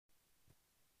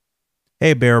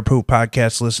Hey, Barrel Proof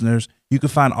Podcast listeners, you can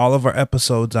find all of our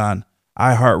episodes on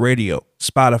iHeartRadio,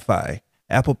 Spotify,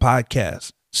 Apple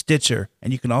Podcasts, Stitcher,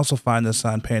 and you can also find us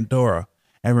on Pandora.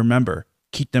 And remember,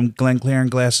 keep them Glencairn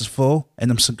glasses full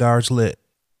and them cigars lit.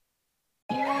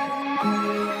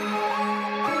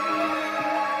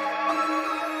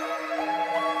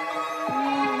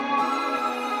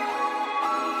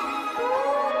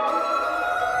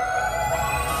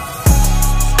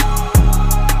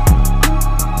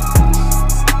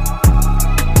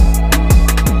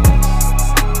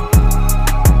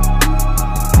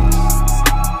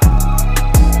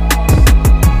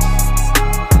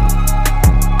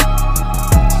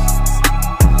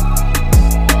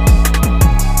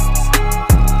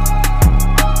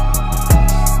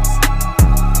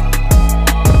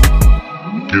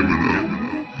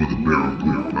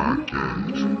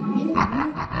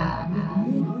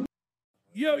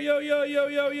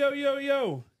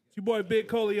 It's your boy Big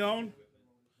Coleon.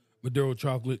 Maduro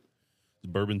Chocolate.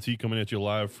 Bourbon Tea coming at you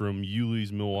live from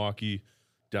Yuli's, Milwaukee,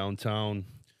 downtown.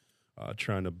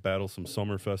 Trying to battle some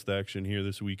Summerfest action here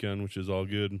this weekend, which is all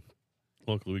good.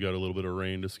 Luckily, we got a little bit of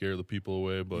rain to scare the people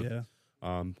away, but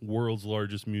world's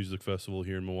largest music festival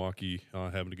here in Milwaukee,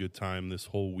 having a good time this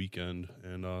whole weekend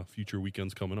and future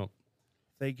weekends coming up.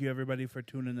 Thank you, everybody, for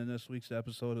tuning in this week's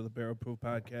episode of the Barrel Proof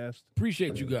Podcast.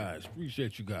 Appreciate you guys.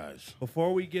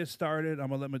 Before we get started, I'm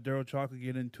going to let Maduro Chocolate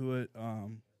get into it.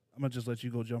 I'm going to just let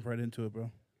you go jump right into it, bro.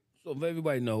 So if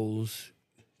everybody knows,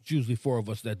 it's usually four of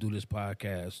us that do this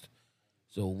podcast.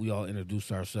 So we all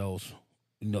introduce ourselves.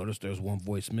 You notice there's one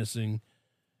voice missing,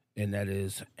 and that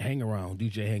is Hangaround,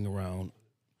 DJ Hangaround.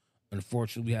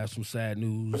 Unfortunately, we have some sad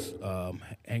news.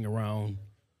 Hangaround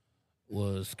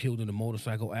was killed in a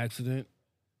motorcycle accident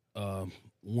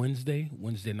Wednesday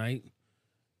night,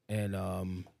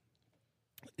 and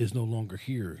is no longer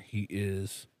here. He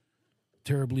is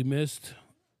terribly missed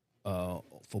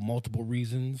for multiple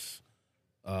reasons.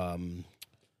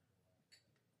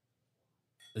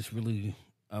 It's really,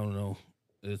 I don't know,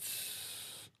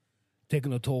 it's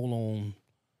taking a toll on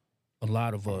a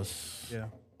lot of us. Yeah.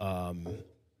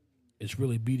 It's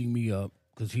really beating me up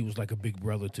because he was like a big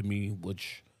brother to me,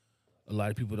 which a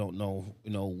lot of people don't know.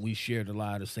 You know, we shared a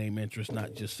lot of the same interests,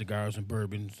 not just cigars and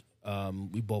bourbons.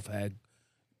 We both had,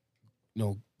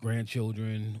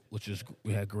 grandchildren,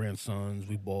 we had grandsons.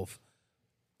 We both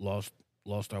lost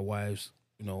our wives,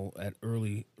 at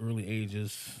early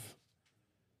ages,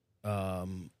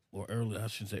 early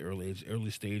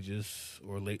stages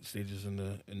or late stages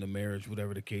in the marriage,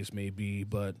 whatever the case may be.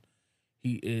 But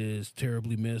he is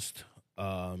terribly missed.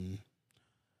 I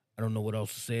don't know what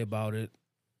else to say about it.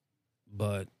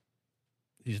 But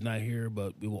he's not here,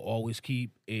 but we will always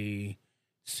keep a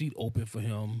seat open for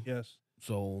him. Yes.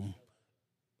 So,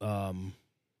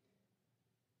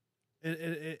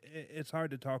 it's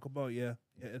hard to talk about, yeah.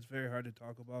 It's very hard to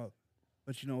talk about.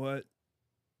 But you know what?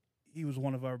 He was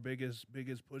one of our biggest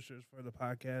pushers for the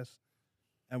podcast,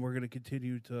 and we're going to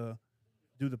continue to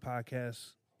do the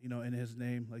podcast, in his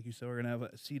name. Like you said, we're going to have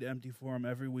a seat empty for him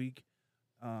every week.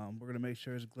 We're going to make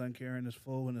sure his Glencairn is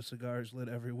full and the cigar is lit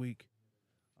every week.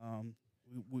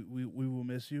 We will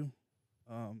miss you.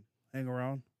 Hang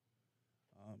around.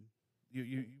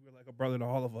 You were like a brother to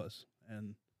all of us,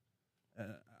 and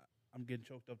I'm getting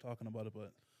choked up talking about it.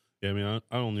 But yeah, I mean,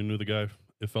 I only knew the guy.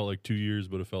 It felt like 2 years,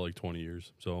 but it felt like 20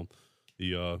 years. So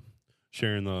the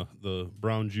sharing the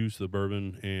brown juice, the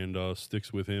bourbon, and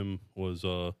sticks with him was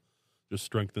just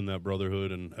strengthen that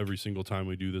brotherhood. And every single time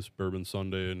we do this Bourbon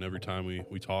Sunday, and every time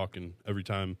we talk, and every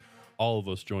time all of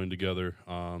us join together,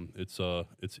 it's a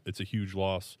huge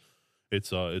loss.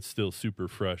 It's still super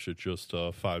fresh. It's just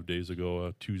 5 days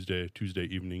ago, Tuesday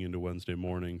evening into Wednesday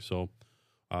morning. So,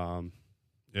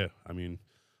 yeah, I mean,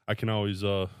 I can always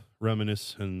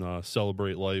reminisce and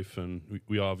celebrate life, and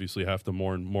we obviously have to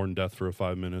mourn death for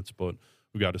 5 minutes, but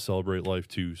we got to celebrate life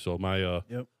too. So my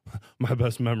my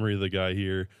best memory of the guy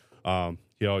here.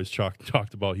 He always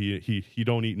talked about he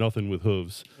don't eat nothing with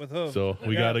hooves. So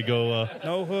we gotta go.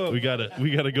 No hooves.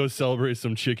 We gotta go celebrate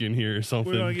some chicken here or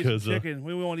something because chicken.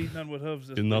 We won't eat none with hooves.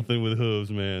 Nothing with hooves,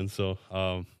 man. So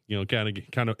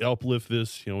kind of uplift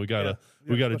this. We gotta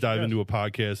dive into a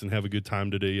podcast and have a good time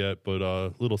today yet. But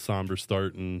a little somber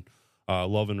start and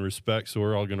love and respect. So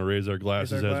we're all gonna raise our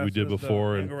glasses as we did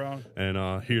before and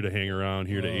here to hang around.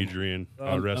 Here to Adrian.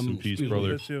 Rest in peace,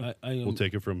 brother. We'll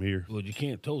take it from here. Well, you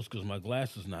can't toast because my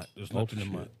glass is not. There's nothing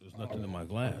in my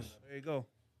glass. There you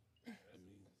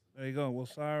go. Well,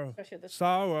 sorry.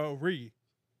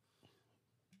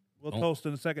 We'll toast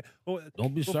in a second. Well,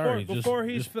 don't be sorry. Before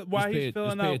he's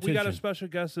filling out, we got a special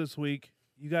guest this week.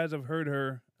 You guys have heard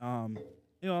her. I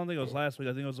don't think it was last week.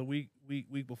 I think it was a week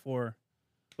before.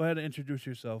 Go ahead and introduce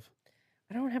yourself.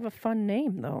 I don't have a fun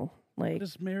name though. Like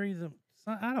Just marry the.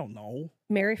 I don't know.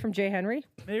 Mary from J. Henry.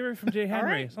 Mary from J.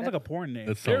 Henry. right. Sounds like a porn name.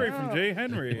 That's Mary something. from J.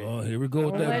 Henry. Oh, here we go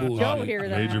with Don't that let bullshit. Joe hear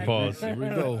that. Major pause. Here we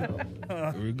go.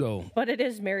 Here we go. But it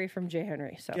is Mary from J.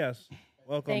 Henry. So Yes.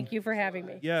 Welcome. thank you for having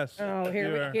me. Yes. Oh,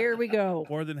 You're here we go.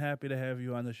 More than happy to have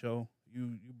you on the show.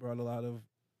 You brought a lot of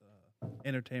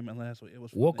entertainment last week. It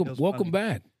was fun. Welcome, It was welcome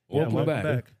funny. back. Yeah, Welcome back.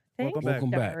 Thanks, Welcome back. Welcome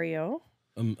back. Dario.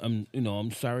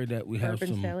 I'm sorry that we have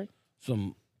Urban Sally.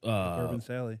 some Urban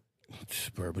Sally.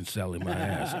 Bourbon Sally, my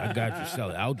ass. I got you,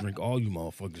 Sally. I'll drink all you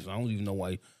motherfuckers. I don't even know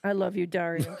why. I love you,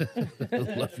 Dario. I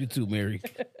love you too, Mary.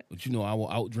 But you know, I will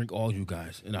outdrink all you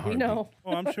guys in a we heartbeat. know.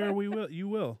 Oh, I'm sure we will. You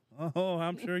will. Oh,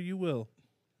 I'm sure you will.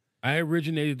 I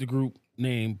originated the group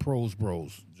name Pros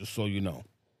Bros, just so you know.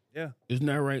 Yeah. Isn't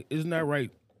that right? Isn't that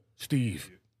right, Steve?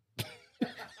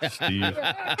 Steve.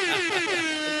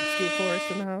 Steve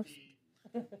Forrest in the house.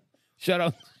 Shout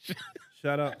out.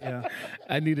 Shout out. Yeah.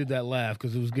 I needed that laugh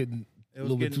because it was getting a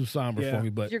little bit too somber yeah. for me,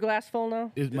 Is but your glass full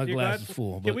now? my Your glass is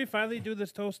full. Can But we finally do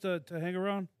this toast to hang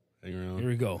around? Hang around. here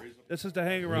we go. This is the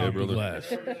hang Yeah, around. brother.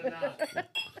 Glass.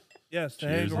 Yes, to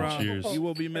Cheers hang and around. cheers. You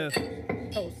will be missed.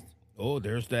 Toast. Oh,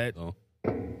 there's that Oh.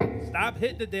 Stop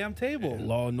hitting the damn table.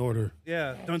 Law and Order.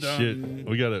 Yeah. Dun, dun. Shit.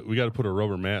 We gotta put a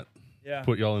rubber mat. Yeah.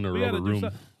 Put y'all in a We gotta rubber do room.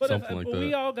 some- but Something like but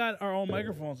we that. all got our own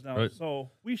microphones now, Right.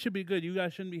 so we should be good. You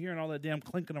guys shouldn't be hearing all that damn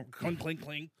clinking, clink, clink,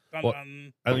 clink. Dun, Well,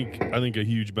 dun. I think a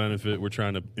huge benefit. We're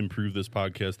trying to improve this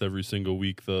podcast every single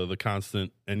week. The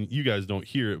constant, and you guys don't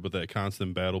hear it, but that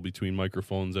constant battle between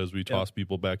microphones as we toss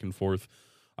people back and forth.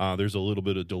 There's a little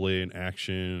bit of delay in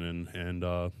action and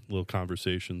little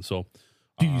conversation. So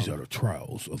These are the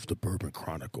trials of the Bourbon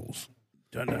Chronicles.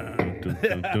 Dun, dun. dun,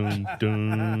 dun, dun,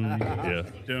 dun. Yeah.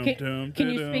 Dum, Can, dum, can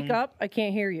you dum, speak dum. up? I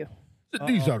can't hear you.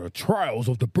 These are the trials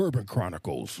of the Bourbon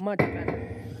Chronicles. Much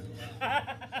better.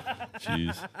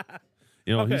 Jeez.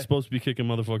 You know, Okay. he's supposed to be kicking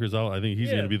motherfuckers out. I think he's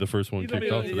Yeah. going to be the first one He's gonna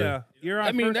kicked be- out today. Yeah, you're on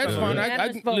I mean, first that's on fine. the-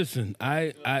 Unanimous vote. Listen,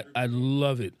 I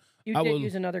love it. You I did would-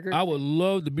 use another group. I would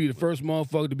love to be the first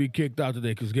motherfucker to be kicked out today,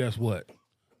 because guess what?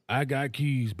 I got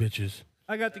keys, bitches.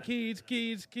 I got the keys.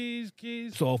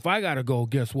 So if I got to go,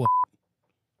 guess what?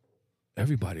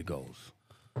 Everybody goes.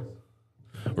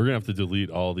 We're going to have to delete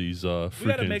all these We got to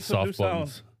freaking make some new soft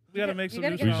buttons. sounds. We got to make You some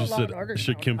gotta new get We Law sounds. just and Order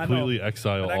should now. completely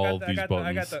exile But all of these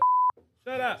buttons.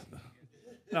 Shut up.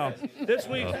 No, this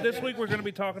week we're going to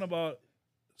be talking about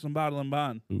some bottle and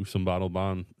bond. Ooh, some bottle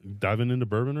bond. Diving into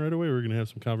bourbon right away. We're gonna have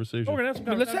some conversation. Oh, we're gonna have some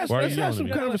Let's have, Why are let's you have yelling some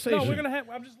at me? conversation. No, we're gonna have.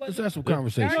 I'm just Let's letting. have some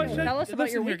conversation. Guys, man. tell us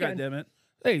about your Listen here, weekend. goddammit.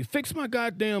 Hey, fix my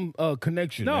goddamn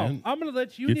connection, No, man. I'm gonna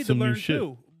let you Get need to some new learn shit.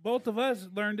 too. Both of us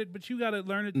learned it, but you got to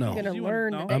learn it. No. too, 'cause Gonna you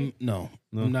learn no? today.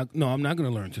 I'm not going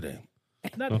to learn today.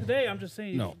 Not today. I'm just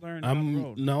saying. No, you learn down the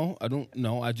road. I don't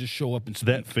know. I just show up and speak.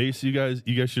 That face, you guys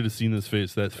should have seen this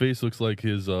face. That face looks like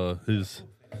his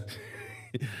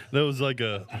that was like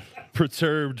a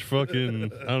perturbed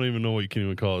fucking, I don't even know what you can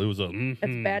even call it. It was a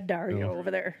That's bad Dario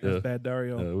over there. yeah. Bad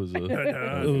Dario. Yeah, it was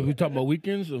a We talking about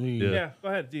weekends? I mean, Yeah. Yeah, go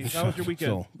ahead, D. How was your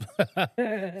weekend?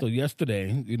 So yesterday,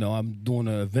 I'm doing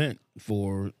an event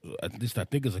for, at least I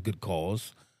think it's a good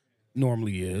cause.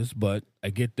 Normally is, but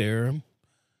I get there,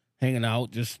 hanging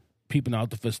out, just peeping out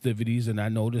the festivities, and I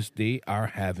noticed they are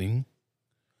having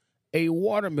a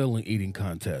watermelon eating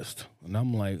contest. And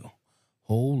I'm like,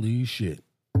 holy shit.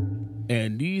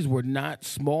 And these were not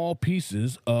small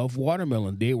pieces of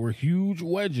watermelon. They were huge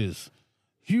wedges.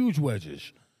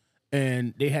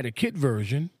 And they had a kid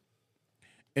version.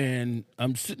 And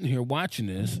I'm sitting here watching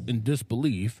this in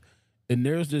disbelief. And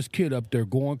there's this kid up there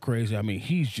going crazy. I mean,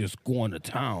 he's just going to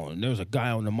town. And there's a guy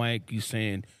on the mic. He's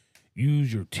saying,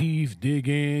 use your teeth, dig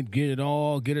in, get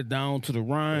it down to the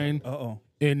rind. Uh-oh.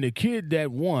 And the kid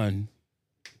that won,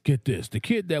 get this, the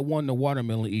kid that won the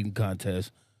watermelon eating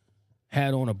contest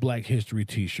had on a Black History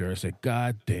t-shirt. I said,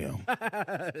 God damn.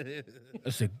 I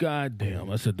said, God damn.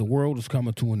 I said, the world is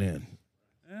coming to an end.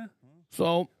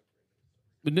 So,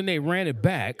 but then they ran it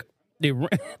back. They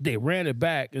ran it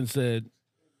back and said,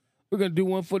 we're going to do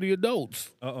one for the adults.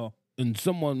 Uh-oh. And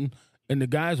the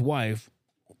guy's wife,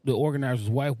 the organizer's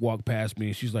wife walked past me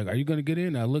and she's like, are you going to get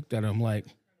in? I looked at her. I'm like,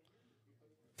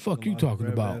 fuck you talking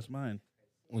Grab about? ass mine.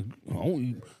 I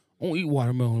don't eat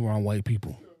watermelon around white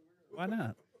people. Why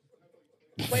not?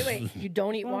 Wait. You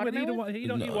don't eat Well, but watermelon? you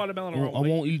don't eat watermelon. I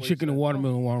won't eat chicken and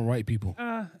watermelon around white people.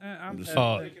 I'll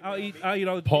eat all the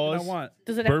chicken Pause. I want.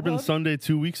 Does it have Bourbon hooves? Sunday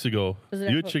 2 weeks ago. Does it You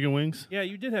have had hooves? chicken wings? Yeah,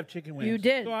 you did have chicken wings. You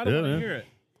did. So I don't Yeah, want to man. hear it.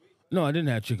 No, I didn't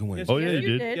have chicken wings. Yes, Oh, yeah, you you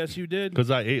did. did. Yes, you did.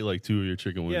 Because I ate like 2 of your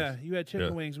chicken wings. Yeah, you had chicken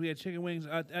Yeah. wings. We had chicken wings.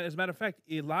 As a matter of fact,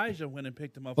 Elijah went and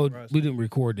picked them up Oh, for us. we didn't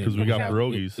record that 'Cause we got Yeah.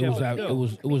 pierogies. It was Yeah, after, still.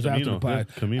 it was after the Camino, yeah,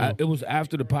 podcast. Camino. It was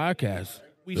after the podcast.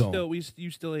 So- You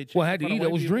still ate chicken. Well, I had to in front eat. of I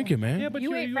white was people? drinking, man. Yeah, but You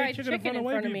you ate ate fried chicken in front of chicken in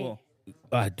white front of me. people.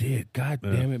 I did. God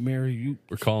damn it, Mary. You.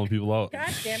 We're calling people out. God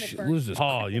damn it, Shit, Bert. what is this?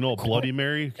 Oh, you know, Bloody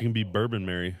Mary can be Bourbon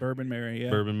Mary. Bourbon Mary, yeah.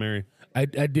 Bourbon Mary. I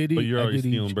did eat. But you're I already did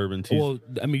eat stealing bourbon tea. Well,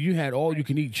 I mean, you had all you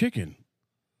can eat chicken.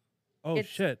 Oh It's-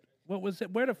 shit! What was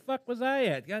it? Where the fuck was I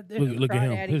at? God damn. Look at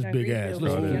him, Crawdaddy his hungry big ass. too.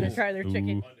 Listen We're to gonna this. try their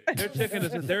chicken. Their chicken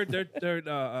is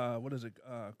their what is it?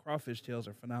 Crawfish tails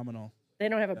are phenomenal. They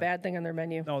don't have a bad thing on their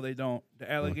menu. No, they don't. The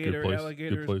good alligator place,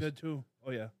 alligator good is place. good too.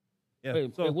 Oh yeah, yeah.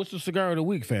 Hey, so what's the cigar of the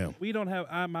week, fam? we don't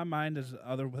have. My mind is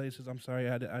other places. I'm sorry,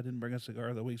 I didn't bring a cigar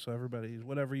of the week. So everybody,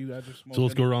 whatever you guys are smoking. So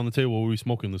let's go around the table. What were we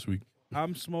smoking this week?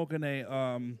 I'm smoking a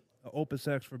Opus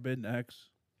X Forbidden X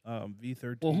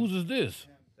V13. Well, whose is this?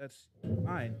 That's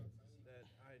mine that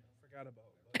I forgot about.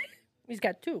 But He's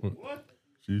got two.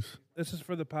 Jeez. this is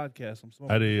for the podcast. I'm smoking.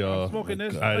 I had a, I'm smoking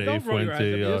this. I had a Don't roll your eyes at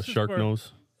me. Fuente This is shark for-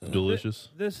 nose. Delicious.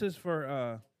 This is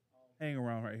for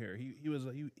Hangaround right here.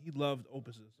 He loved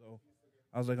opuses, so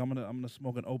I was like, I'm gonna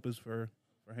smoke an opus for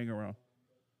Hangaround.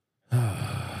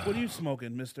 What are you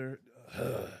smoking, Mister?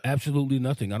 Absolutely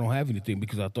nothing. I don't have anything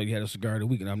because I thought you had a cigar of the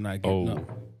week, and I'm not getting Oh. up.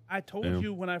 I told Damn.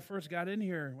 you when I first got in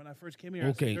here, when I first came here. I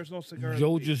Okay, said, there's no cigar. of the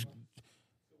Joe week." just,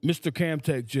 Mr.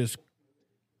 Camtech just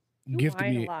You gifted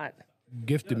whine me a lot.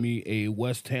 a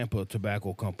West Tampa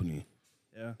Tobacco Company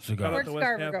yeah. cigar. Shout out Where'd to West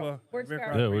Scarver Tampa. go? Where'd Rick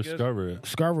Scarver? Yeah, where's Rodriguez. Scarver at?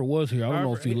 Scarver was here. I don't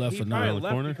know if he left or probably not. Around the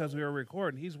left corner? because we were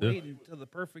recording. He's Yeah. waiting till the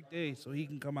perfect day so he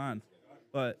can come on.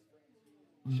 But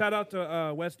shout out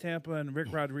to West Tampa and Rick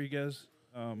Rodriguez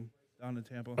down in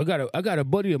Tampa. I got a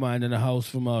buddy of mine in the house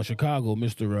from Chicago,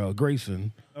 Mr.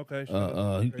 Grayson. Okay. shout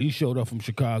out. He showed up from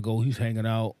Chicago. He's hanging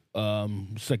out.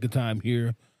 Second time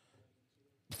here.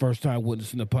 First time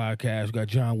witnessing the podcast. We got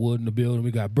John Wood in the building.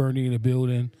 We got Bernie in the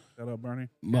building. Shout out, Bernie.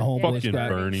 My homeboy Fucking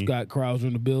Bernie. Scott Krauser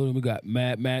in the building. We got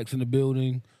Mad Max in the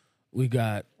building. We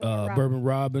got Bourbon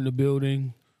Rob in the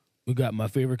building. We got my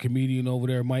favorite comedian over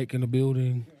there, Mike, in the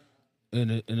building, and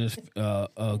his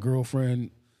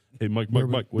girlfriend, Hey, Mike, what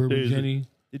Bourbon day is it? Jenny.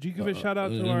 Did you give a shout out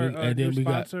to and our then new we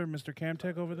got- sponsor, Mr.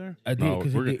 Camtech over there? I did No,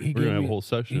 because we're he gonna gave have me a whole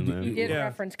session, he man. He did Yeah.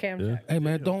 reference Cam. Yeah. Hey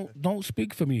man, don't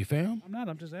speak for me, fam. I'm not.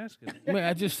 I'm just asking. Man,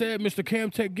 I just said Mr.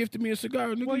 Camtech gifted me a cigar.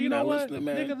 Nigga, well, you you know not what, listening,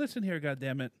 man. nigga, listen here,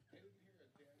 goddammit.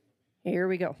 Here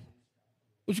we go.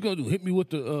 What you gonna do? Hit me with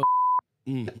the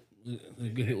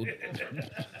get hit with,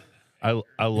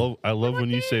 I love when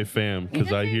you say fam because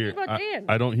didn't I say hear anything about Dan.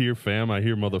 I don't hear fam, I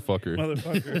hear motherfucker.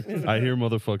 Motherfucker. I hear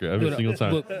motherfucker every single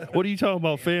time. What are you talking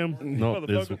about, fam? No,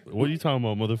 it's, what are you talking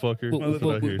about, motherfucker? That's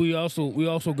what I hear. we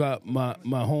also got my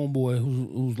homeboy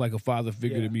who's like a father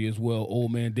figure to me as well.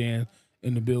 Old man Dan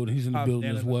in the building. He's in the Top building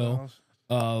Dan as in the well.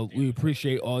 house. We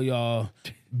appreciate all y'all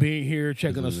being here,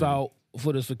 checking us out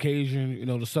for this occasion. You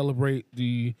know, to celebrate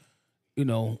the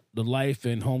life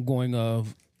and homegoing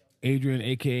of Adrian,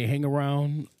 aka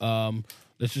Hangaround.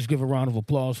 Let's just give a round of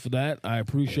applause for that. I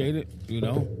appreciate it. You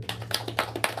know.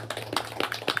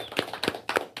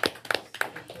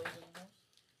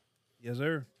 Yes,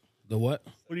 sir. The what?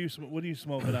 What are you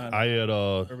smoking on? I had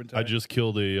Urban I Tide. just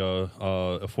killed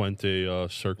a Fuente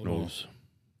shark nose.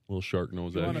 Little shark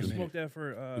nose you want to action. smoke that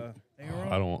for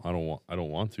Hangaround? I don't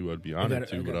want to. I'd be honored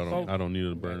to, but I don't need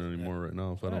to burn anymore right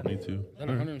now if I don't need to.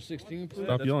 116 proof?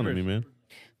 Stop That's yelling at me, Chris. man.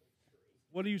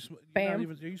 What are you? Bam.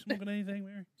 Are you smoking anything,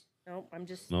 Mary? No, I'm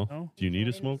just. No? No? Do you need a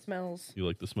It smoke? Smells. You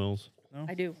like the smells?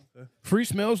 I do. Free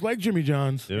smells like Jimmy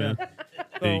John's. Yeah. man.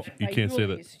 Hey, you Like can't say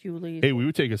that. Yuli's. Hey, we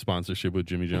would take a sponsorship with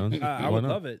Jimmy John's. I Why would not?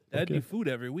 love it. That'd Okay. be food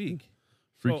every week.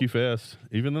 Freaky Fast.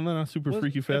 Even though they're not super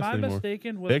Freaky Fast am I anymore.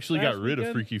 mistaken? Was They actually got last rid of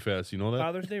weekend Freaky Fast. You know that?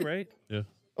 Father's Day, right? Yeah.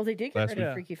 Oh, they did get Last rid week.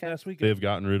 of Freaky Fast. Last weekend. They've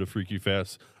gotten rid of Freaky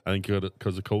Fast. I think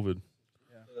because of COVID.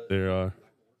 They're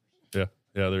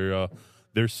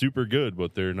they're super good,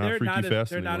 but they're not freaky fast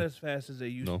They're anymore. not as fast as they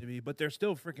used No. to be, but they're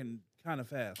still freaking kind of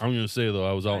fast. I'm gonna say though,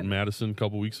 I was out in Madison a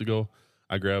couple weeks ago.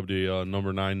 I grabbed a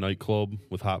number 9 nightclub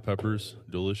with hot peppers,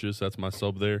 delicious. That's my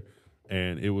sub there,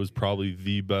 and it was probably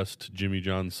the best Jimmy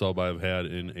John's sub I've had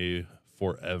in a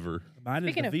forever. Mine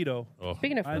Speaking is of- the Vito. Oh,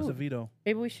 Speaking of Mine's the food, Vito.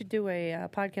 maybe we should do a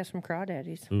podcast from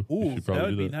Crawdaddies. we Ooh, should that probably would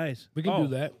do be that. nice. We can do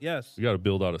that. Yes. We got to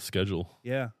build out a schedule.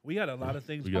 Yeah. We got a lot of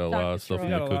things. We got a I'll lot talk of to stuff Troy.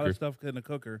 in We the got a lot cooker. of stuff in the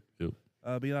cooker. Yep.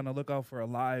 Be on the lookout for a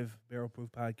live barrel proof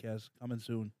podcast coming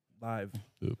soon. Live.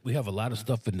 We have a lot of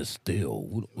stuff in the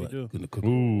still. We do. In the cooker.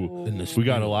 Ooh, In the we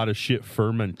got a still. lot of shit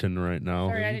fermenting right now.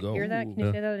 Sorry, I you didn't go. hear that. Can you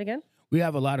Yeah. say that again? We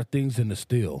have a lot of things in the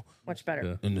still. Much better.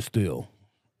 Yeah. In the still.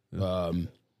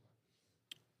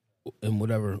 and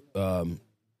whatever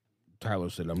Tyler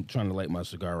said. I'm trying to light my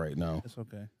cigar right now. It's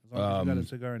okay. As long as you got a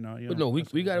cigar now. But no,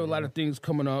 we got a lot of things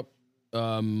coming up.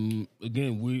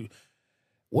 Again,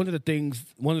 one of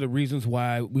the reasons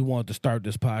why we wanted to start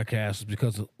this podcast is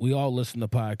because we all listen to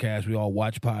podcasts, we all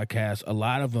watch podcasts. A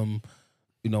lot of them,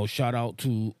 shout out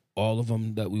to all of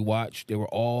them that we watched. They were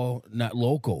all not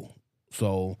local,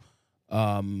 so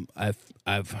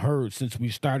I've heard since we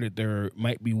started there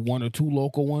might be one or two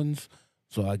local ones.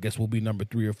 So I guess we'll be number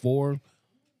 3 or 4.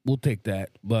 We'll take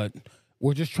that, but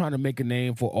we're just trying to make a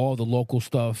name for all the local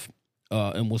stuff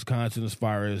in Wisconsin as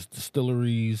far as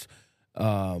distilleries.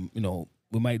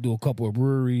 We might do a couple of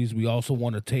breweries. We also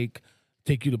want to take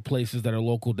you to places that are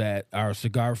local that are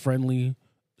cigar friendly.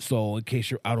 So in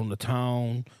case you're out on the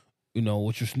town, with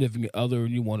your significant other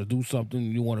and you want to do something,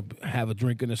 you want to have a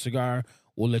drink and a cigar,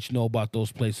 we'll let you know about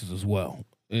those places as well.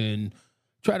 And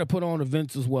try to put on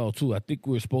events as well too. I think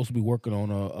we're supposed to be working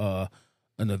on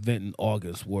an event in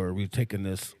August where we're taking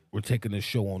this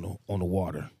show on the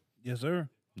water. Yes, sir.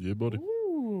 Yeah, buddy.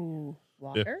 Ooh,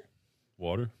 water.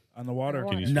 Water. On the water.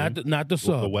 Can you Not the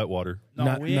sub. The wet water.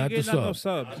 No, we ain't not the getting on no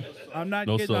sub. subs. I'm not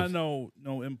No getting on subs. no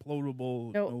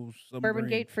implodable, no submarine. Bourbon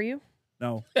Gate for you.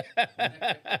 No.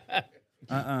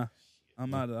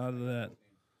 I'm out of that.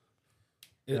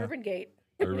 Bourbon Gate.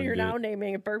 Bourbon You're Gate. now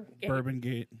naming it Bourbon Gate. Bourbon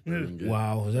Gate.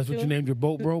 Wow, is that what you named your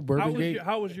boat, bro? Bourbon Gate.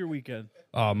 How was your weekend?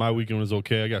 My weekend was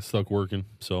okay. I got stuck working,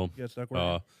 so You got stuck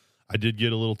working? I did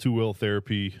get a little 2-wheel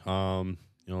therapy.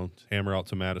 Hammer out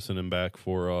to Madison and back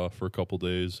for a couple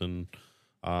days, and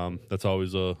that's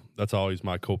always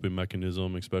my coping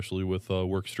mechanism, especially with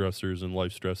work stressors and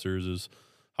life stressors, is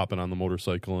hopping on the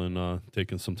motorcycle and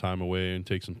taking some time away and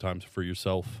take some time for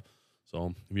yourself.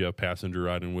 So if you have a passenger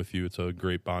riding with you, it's a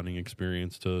great bonding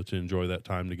experience to enjoy that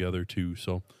time together too.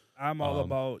 So I'm all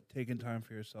about taking time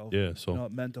for yourself. yeah, so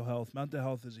Mental health. Mental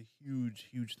health is a huge,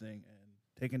 huge thing, and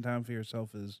taking time for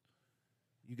yourself is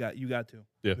you got to.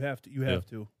 Yeah. You have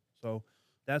to. So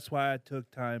that's why I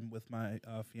took time with my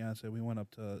fiance. We went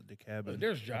up to the cabin.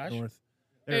 There's up Josh. north.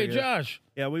 There Hey, he is. Josh.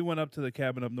 Yeah, we went up to the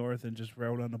cabin up north and just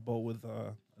rode on a boat with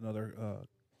another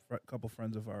couple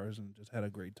friends of ours and just had a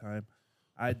great time.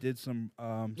 I did some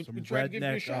We tried to give you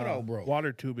a redneck shout out, bro.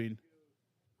 water tubing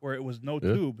where it was no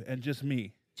tube and just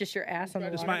me. Just your ass on the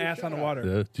Just water. my ass on the water.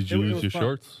 yeah. Did you It lose was your fun.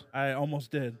 shorts? I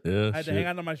almost did. Yeah, I had to shit. hang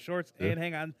on to my shorts Yeah. and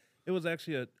hang on. It was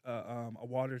actually a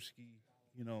water ski.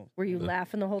 Were you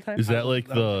laughing the whole time? Is that I like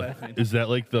was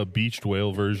laughing. the beached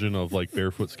whale version of like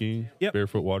barefoot skiing? Yep.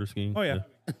 Barefoot water skiing. Oh yeah,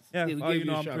 yeah. We Oh, gave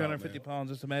you a I'm shout out, 350 man.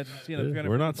 pounds. Just imagine seeing a Yeah, 350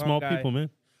 we're not pound small guy. people, man.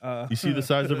 You see the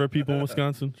size of our people in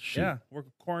Wisconsin? Shit. Yeah, we're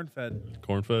corn fed.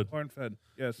 Corn fed. Corn fed.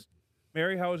 Yes.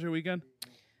 Mary, how was your weekend?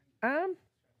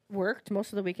 Worked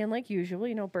most of the weekend like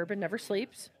usual. Bourbon never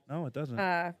sleeps. No, it doesn't.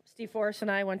 Steve Forrest and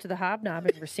I went to the Hobnob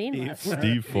in Racine last night.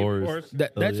 Steve Forrest.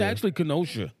 That's yeah. actually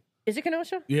Kenosha. Is it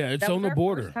Kenosha? Yeah, it's That on was the our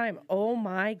border. first time. Oh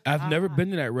my god! I've never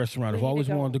been to that restaurant. I've We need always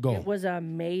wanted to go. It was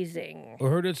amazing. I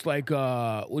heard it's like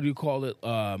what do you call it?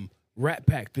 Rat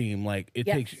Pack theme. Like it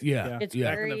Yes. takes. Yeah, It's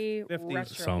yeah. very Back in the 50s.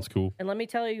 retro. Sounds cool. And let me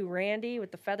tell you, Randy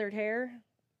with the feathered hair,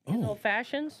 his old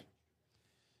fashions.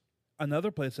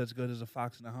 Another place that's good is a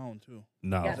Fox and a Hound too.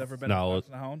 Now, Yes. Ever been now to Fox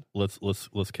and a Hound? let's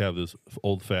have this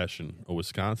old fashioned. A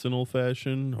Wisconsin old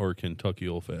fashioned or Kentucky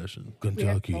old fashioned? We had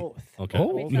Kentucky. both. Okay. Oh,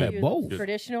 Let me you tell had you, both.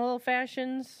 Traditional old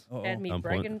fashions Uh-oh. had me On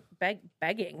point.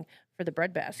 begging for the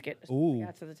bread basket. as Ooh. we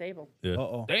got to the table. Yeah.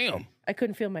 Uh-oh. Damn. I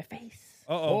couldn't feel my face.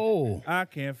 Oh. I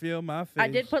can't feel my face. I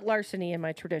did put larceny in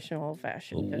my traditional old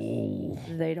fashioned. Oh.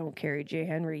 They don't carry J.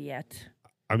 Henry yet.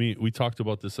 I mean, we talked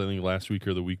about this, I think, last week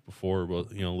or the week before,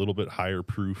 but, a little bit higher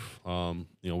proof.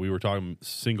 We were talking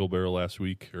single barrel last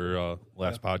week or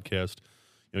last podcast.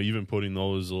 Even putting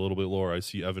those a little bit lower. I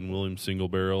see Evan Williams single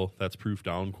barrel. That's proof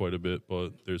down quite a bit,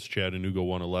 but there's Chattanooga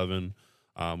 111.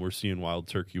 We're seeing Wild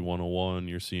Turkey 101.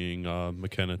 You're seeing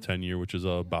McKenna 10 year, which is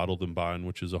a bottled and bond,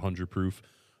 which is 100 proof.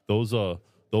 Those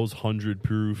 100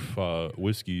 proof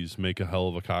whiskeys make a hell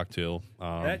of a cocktail,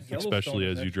 That especially Yellowstone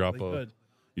is as you actually drop good.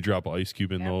 you drop an ice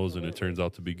cube in those, and it Absolutely. turns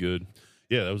out to be good.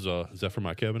 Yeah, that was is that for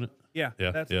my cabinet? Yeah,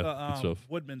 Yeah, that's yeah, the good stuff.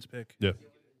 Woodman's pick. Yeah,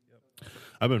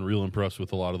 I've been real impressed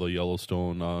with a lot of the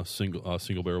Yellowstone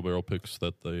single barrel picks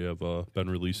that they have been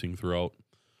releasing throughout.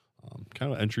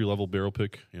 Kind of entry level barrel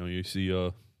pick. You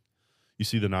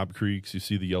see the Knob Creeks, you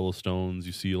see the Yellowstones,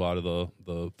 you see a lot of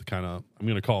the kind of, I'm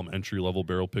going to call them entry level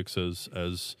barrel picks as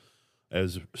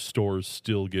stores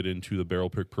still get into the barrel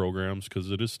pick programs, because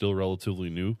it is still relatively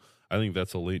new. I think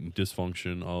that's a latent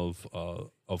dysfunction of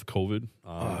COVID.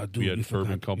 Dude, we had you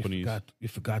bourbon forgot- companies. You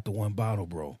forgot the one bottle,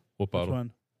 bro. What Which bottle?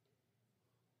 one?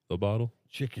 The bottle?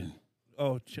 Chicken.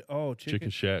 Chicken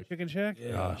Shack. Chicken Shack.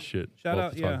 Ah, shit. Shout We'll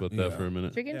out, have to talk yeah. about that for a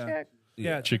minute. Chicken Yeah. Shack.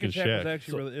 Yeah, Chicken Chicken Shack was Shack.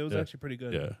 actually really, it was actually pretty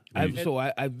good.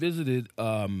 Yeah. I visited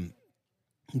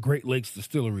Great Lakes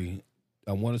Distillery.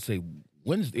 I want to say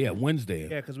Wednesday. Yeah, Wednesday.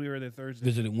 Yeah, because we were there Thursday.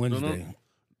 Visited Wednesday.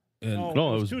 And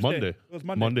No, it was Tuesday. Monday. It was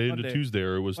Monday. Monday into Tuesday,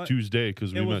 or it was Mon- Tuesday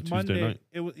because we It was met Tuesday Monday. night.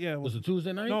 It was yeah. It was was, it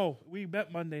Tuesday night? no, we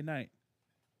met Monday night.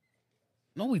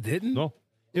 No, we didn't. No.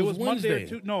 It was Monday.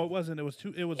 Wednesday. No, it wasn't. It was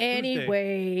It was Tuesday.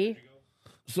 Anyway,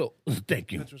 So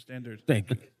thank you. Central Standard. Thank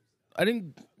you. I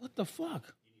didn't. What the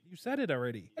fuck? You said it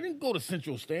already. I didn't go to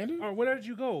Central Standard. Or where did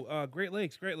you go? Great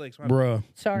Lakes. Great Lakes. My Bruh.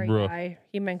 sorry, Bruh. guy.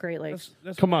 He meant Great Lakes.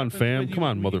 That's Come what on, happens fam. when you- Come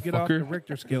on, when you get off motherfucker. the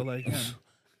Richter scale like him.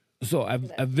 So I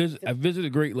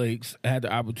visited Great Lakes. I had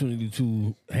the opportunity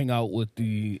to hang out with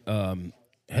the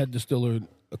head distiller.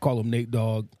 I call him Nate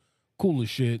Dogg. Cool as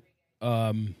shit.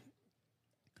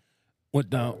 Went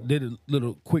down, did a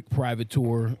little quick private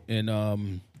tour,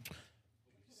 and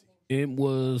it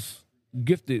was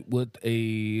gifted with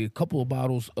a couple of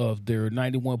bottles of their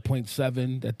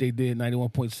 91.7 that they did,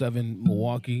 91.7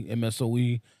 Milwaukee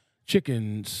MSOE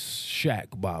Chicken Shack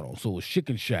bottle. So it was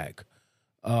Chicken Shack.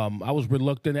 I was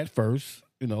reluctant at first,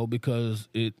 because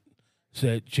it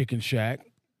said Chicken Shack.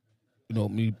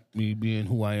 Me being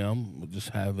who I am, just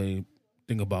have a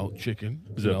thing about chicken.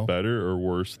 Is that better or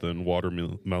worse than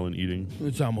watermelon eating?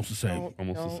 It's almost the same.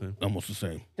 Almost the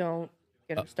same. Don't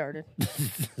get him started.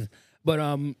 But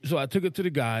so I took it to the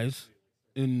guys,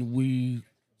 and we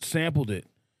sampled it,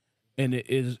 and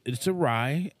it's a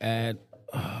rye at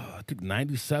I think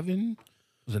 97.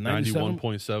 Was it 97?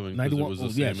 91.7 because it was the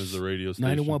same as the radio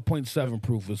station. 91.7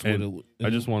 proof is what And it. I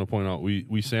just want to point out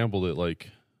we sampled it like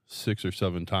 6 or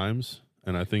 7 times,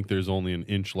 and I think there's only an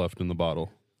inch left in the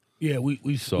bottle. Yeah, we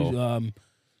killed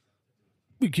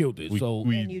it.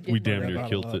 And you did We damn near bottle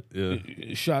killed up. it.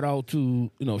 Yeah. Shout out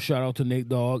to Nate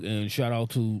Dogg, and shout out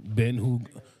to Ben, who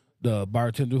the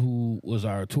bartender who was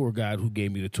our tour guide, who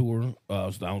gave me the tour. I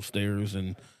was downstairs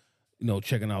and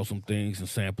checking out some things and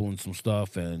sampling some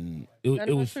stuff, and None it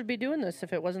of was. us would be doing this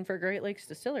if it wasn't for Great Lakes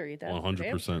Distillery. That's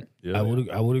 100%. Yeah. I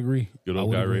would agree. Good I old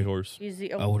would guy agree. Ray Horse. He's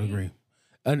the I would agree.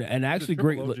 And actually,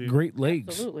 triple OG. Great Lakes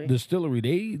Absolutely. Distillery,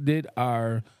 they did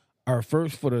our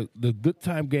first for the Good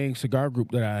Time Gang cigar group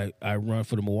that I run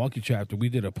for the Milwaukee chapter. We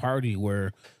did a party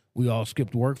where we all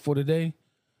skipped work for the day,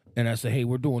 and I said, "Hey,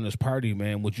 we're doing this party,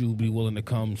 man. Would you be willing to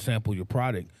come sample your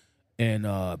product?" And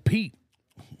Pete,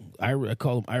 I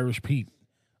call him Irish Pete,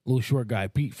 little short guy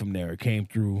Pete from there, came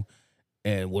through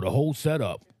and with a whole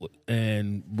setup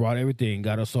and brought everything,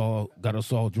 got us all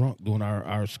drunk during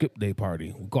our skip day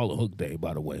party. We call it Hook Day,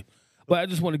 by the way. But I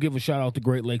just want to give a shout out to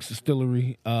Great Lakes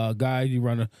Distillery. Guy, you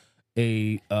run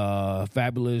a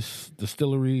fabulous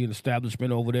distillery and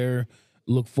establishment over there.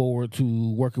 Look forward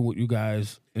to working with you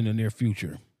guys in the near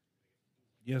future.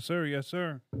 Yes, sir. Yes,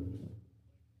 sir.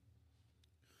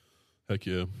 Heck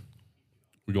yeah.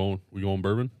 We going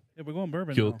bourbon? Yeah, we're going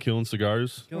bourbon now. Killing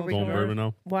cigars. Killing Going cigars. bourbon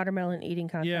now. Watermelon eating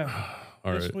contest. Yeah.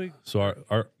 All This right. week- So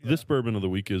this bourbon of the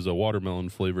week is a watermelon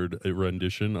flavored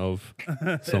rendition of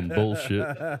some bullshit.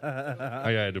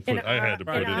 I had to put it honor in. of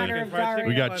Dario.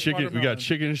 We got Watermelon.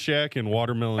 Chicken Shack and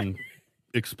watermelon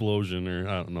explosion, or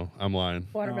I don't know. I'm lying.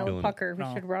 Watermelon Killing it. pucker. We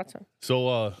No. should brought some.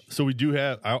 So we do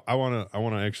have. I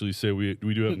wanna actually say we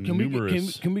do have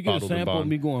numerous. Can we get a bottled and sample of bond.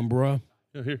 me going, bruh?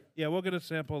 Yeah, here. Yeah, we'll get a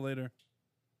sample later.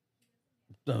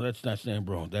 No, that's not Sam,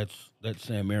 bro. That's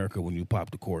Sam America when you pop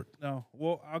the cork. No,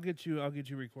 well, I'll get you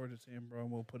recorded, Sam, bro,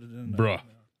 and we'll put it in. Bruh.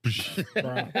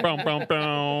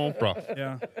 Bruh.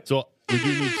 Yeah. So we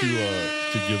do need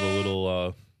to give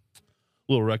a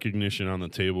little recognition on the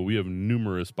table. We have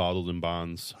numerous bottled and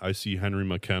bonds. I see Henry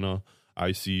McKenna.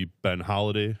 I see Ben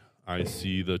Holiday. I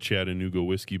see the Chattanooga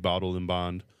whiskey bottled and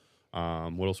bond.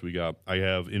 What else we got? I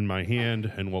have in my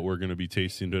hand, and what we're going to be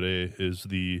tasting today is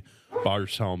the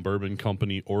Bardstown Bourbon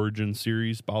Company Origin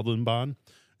Series bottled and bond,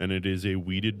 and it is a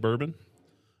wheated bourbon.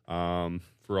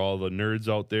 For all the nerds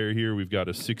out there here, we've got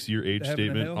a 6-year age The Heaven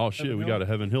statement. Hill? Oh, shit, Heaven we Hill? got a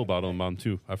Heaven Hill bottle and bond,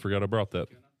 too. I forgot I brought that.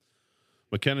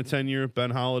 McKenna 10-year,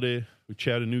 Ben Holiday, with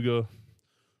Chattanooga.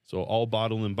 So all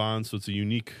bottle and bond. So it's a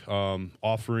unique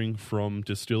offering from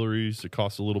distilleries. It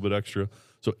costs a little bit extra.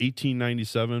 So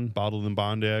 1897 Bottled and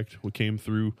Bond Act, we came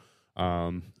through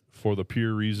for the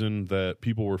pure reason that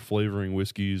people were flavoring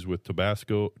whiskeys with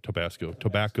tobacco,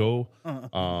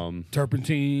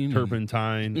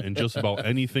 turpentine, and just about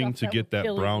anything to Stuff that get would that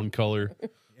kill you. brown color.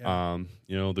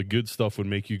 The good stuff would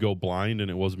make you go blind,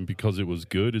 and it wasn't because it was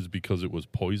good; it's because it was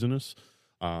poisonous.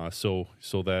 So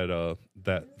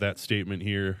that statement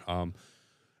here,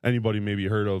 anybody maybe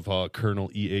heard of Colonel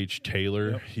E.H.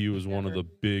 Taylor. Yep. He was one of the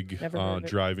big Never heard of it.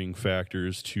 driving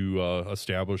factors to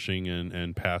establishing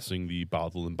and passing the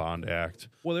Bottle and Bond Act.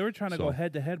 Well, they were trying to So- go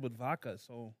head to head with vodka,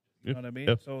 so you Yep. know what I mean.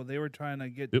 Yep. So they were trying to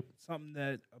get Yep. something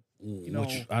that you know.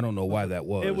 Which I don't know why that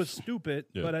was. It was stupid,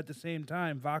 Yeah. but at the same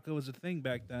time, vodka was a thing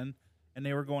back then, and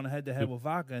they were going head to head with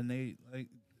vodka, and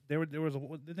there was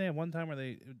didn't they have one time where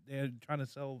they had trying to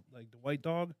sell like the White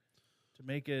Dog to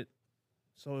make it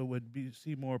so it would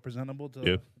seem more presentable to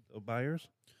Yeah. the buyers.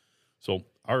 So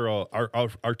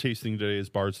our tasting today is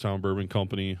Bardstown Bourbon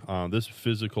Company. This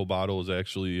physical bottle is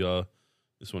actually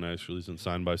this one actually isn't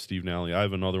signed by Steve Nally. I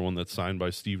have another one that's signed by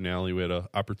Steve Nally. We had an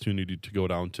opportunity to go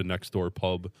down to Next Door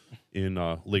Pub in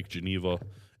Lake Geneva,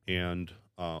 and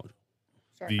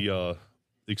the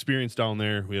experience down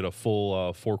there. We had a full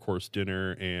 4-course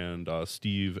dinner, and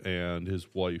Steve and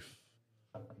his wife,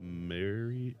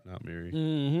 Mary,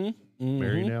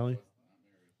 Mary Nally,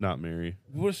 not Mary.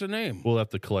 What's the name? We'll have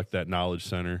to collect that knowledge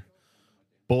center.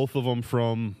 Both of them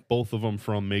from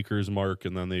Maker's Mark,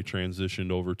 and then they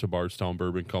transitioned over to Bardstown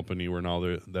Bourbon Company, where now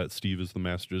that Steve is the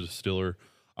master distiller.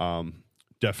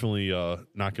 Definitely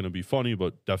not going to be funny,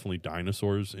 but definitely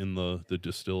dinosaurs in the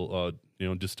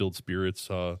distilled spirits.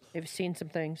 They've seen some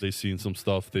things. They've seen some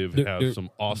stuff. They've They're- had some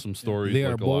awesome stories, they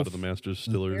are like a lot both- of the master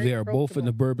distillers. They are both in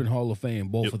the Bourbon Hall of Fame,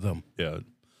 both Yep. of them. Yeah,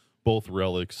 both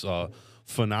relics.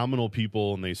 Phenomenal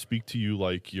people, and they speak to you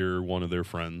like you're one of their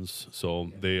friends.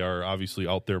 So they are obviously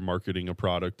out there marketing a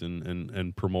product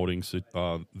and promoting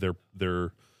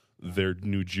their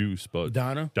new juice. But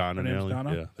Donna? and Her name's Allie,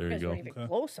 Donna? yeah, there you guys go. weren't even Okay.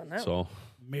 close on that. So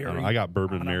Mary, I don't know, I got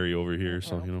Bourbon Donna. Mary over here,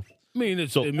 so you know, I mean,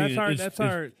 it's So- I mean, That's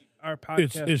our it's, our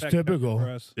podcast. it's fact checker typical. for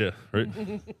us. yeah, right.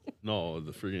 No,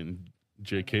 the freaking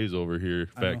JK's over here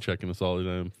I know. fact checking us all the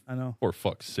time. I know. For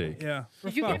fuck's sake. Yeah. for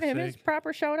Did you give fuck's him his sake.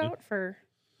 proper shout out for?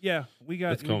 Yeah,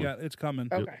 It's coming. it's coming.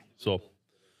 Okay. So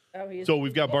Oh, he is- So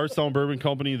we've got Bardstown Bourbon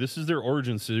Company. This is their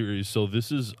origin series. So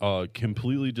this is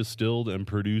completely distilled and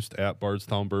produced at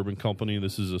Bardstown Bourbon Company.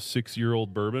 This is a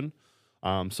 6-year-old bourbon.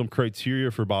 Some criteria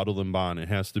for bottled and bond. It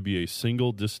has to be a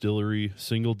single distillery,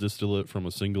 single distillate from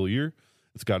a single year.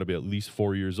 It's got to be at least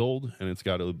 4 years old, and it's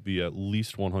got to be at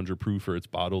least 100 proof, or it's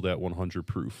bottled at 100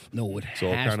 proof. No, it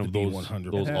So has kind to of be those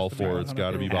 100. those It has all to be four. It's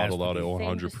got to be 100. It has bottled to out be. at Same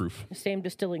 100 dis- proof. Same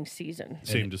distilling season.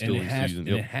 Same distilling season. And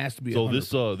Yep. it has to be. So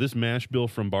 100. this mash bill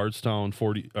from Bardstown,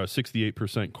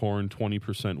 68% corn,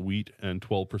 20% wheat, and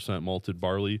 12% malted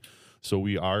barley. So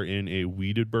we are in a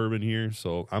wheated bourbon here.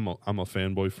 So I'm a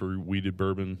fanboy for wheated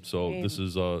bourbon. So this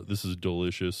is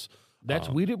delicious. That's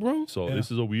weeded, bro. So Yeah. this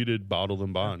is a wheated bottled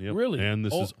and bond. Yep. Really? And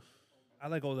this Oh. is I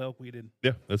like Old Elk Wheated.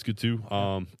 yeah, that's good too.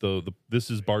 This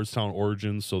is Bardstown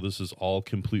Origins, so this is all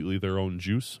completely their own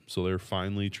juice. So they're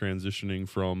finally transitioning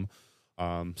from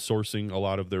sourcing a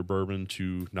lot of their bourbon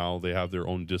to now they have their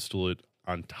own distillate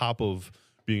on top of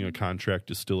being a contract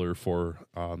distiller for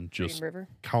just Green River.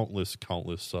 countless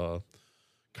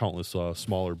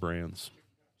smaller brands.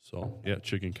 So yeah,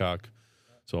 Chicken Cock.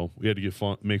 So we had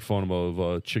to make fun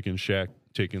of Chicken Shack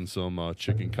taking some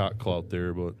chicken cock clout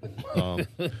there, but I'm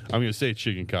gonna say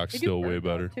Chicken Cock's They do still way bird dog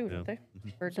better. too, Yeah. don't they?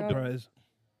 Bird dog, Surprise.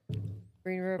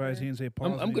 Green River. Surprise he didn't say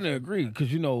pause. I'm going to agree because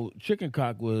Chicken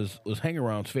Cock was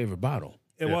Hangaround's favorite bottle.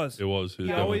 It Yeah, was. It was.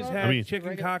 He always had I mean,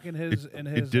 chicken cock in his.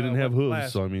 it didn't have hooves,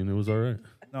 flask. so I mean, it was all right.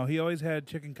 No, he always had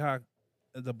chicken cock,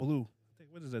 the blue. I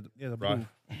think, what is it? Yeah, the blue. Rye,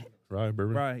 rye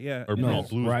bourbon, Right, yeah. or in no, his-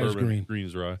 blue's rye is bourbon, green.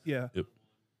 green's rye. Yeah. Yep.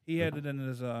 He had it in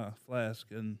his flask,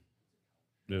 and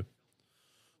Yeah.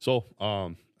 So,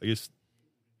 I guess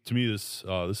to me, this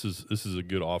is a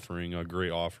good offering, a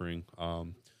great offering.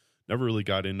 Never really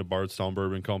got into Bardstown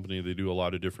Bourbon Company. They do a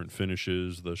lot of different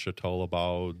finishes. The Chateau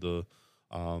Labaud,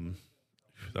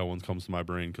 that one comes to my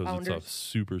brain because it's Founders.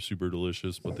 super, super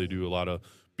delicious. But they do a lot of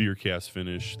beer cask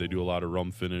finish. They do a lot of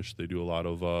rum finish. They do a lot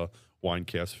of wine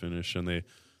cask finish, and they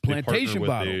Plantation partner with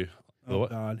bottle. the oh what?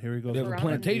 god, here we go. They have a Rum.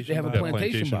 plantation. They have a bottle.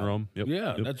 plantation Plantation bottle. rum. Yep.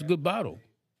 Yeah, Yep. that's a good bottle.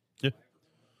 Yeah.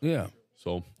 Yeah.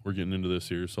 So we're getting into this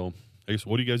here. So I guess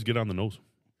what do you guys get on the nose?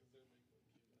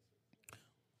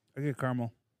 I get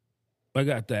caramel, I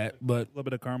got that, but a little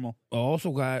bit of caramel. I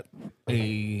also got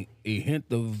a hint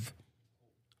of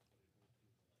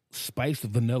spiced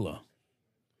vanilla.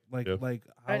 Like Yep. like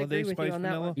I'd holiday agree with you spice on that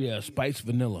vanilla. one. Yeah, spiced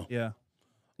vanilla. Yeah.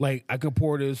 Like I could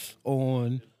pour this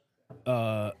on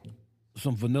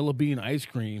some vanilla bean ice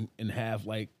cream and have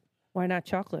like Why not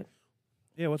chocolate?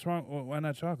 Yeah, what's wrong? Why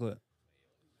not chocolate?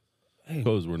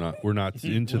 Because we're not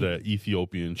into that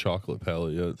Ethiopian chocolate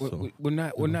palette yet. So we're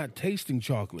not tasting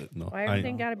chocolate. no, Why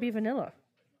everything got to be vanilla?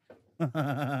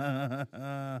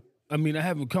 I mean, I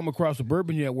haven't come across a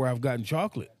bourbon yet where I've gotten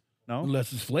chocolate No?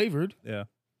 unless it's flavored. Yeah.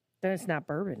 Then it's not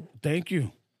bourbon. Thank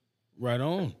you. Right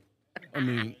on. I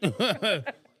mean,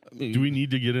 Do we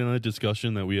need to get in that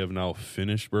discussion that we have now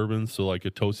finished bourbon? So like a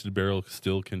toasted barrel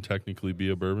still can technically be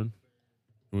a bourbon?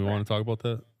 Do we want to talk about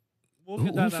that? We'll who,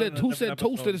 get that on who a said different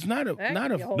toasted? episode. It's not a That not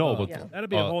could a be a whole- No, Oh, but yeah. That'd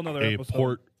be a whole nother a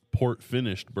episode. port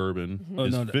finished bourbon Oh,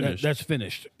 is no, finished. that's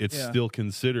finished. It's Yeah. still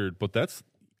considered, but that's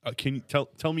can you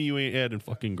tell me you ain't adding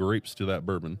fucking grapes to that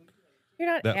bourbon? You're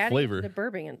not That adding flavor. to the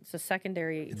bourbon. It's a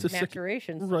secondary It's a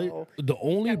maturation. right. So The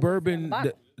only Yeah, bourbon,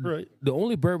 bottle. Right. the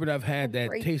only bourbon I've had that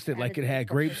Grapes tasted like it had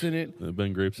grapes in it There have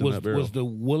been grapes in that barrel. was the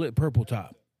Willet Purple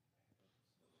Top.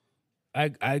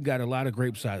 I got a lot of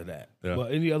grapes out of that. Yeah.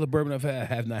 But any other bourbon I've had,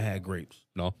 I have not had grapes.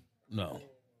 No. No,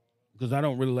 because I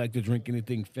don't really like to drink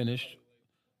anything finished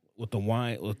with the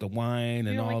wine you and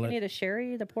don't all like that. any of the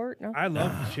sherry, the port? No. I love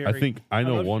the cherry. I think I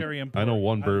know love one. cherry and I know port.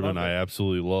 one bourbon love I it.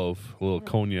 absolutely love. A little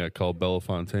cognac called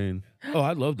Bellefontaine. Oh,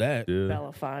 I love that. Yeah.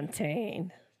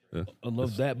 Bellefontaine. I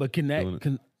love that. But can killing that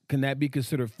it. can that be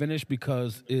considered finished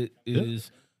because it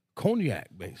is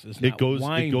cognac based? It's It not goes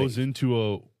wine based. into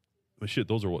a shit.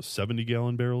 Those are what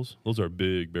 70-gallon barrels. Those are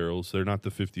big barrels. They're not the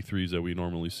 53s that we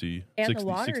normally see. And 60, the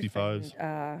water's 65s.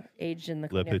 been, aged in the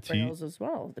Le cognac Petit. barrels as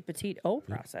well. The Petite O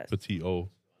process. Petit O.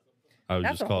 I would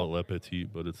That's just a call whole- it Le Petit,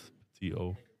 but it's Petit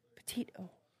O. Petite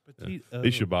O. Petite, They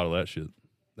should bottle that shit.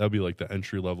 That would be like the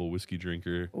entry level whiskey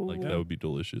drinker. Like Ooh. that would be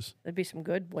delicious. That'd be some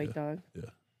good white dog. Yeah.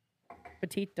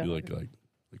 Petite Be dog. like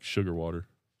sugar water.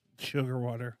 sugar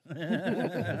water.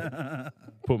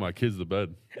 Put my kids to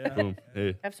bed. Boom.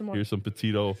 Hey, Have some more. here's some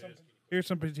Petito. Here's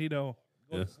some Petito.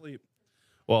 Go Yeah. to sleep.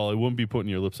 Well, it wouldn't be putting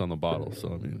your lips on the bottle,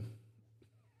 so I mean,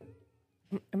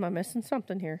 Am I missing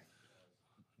something here?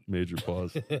 major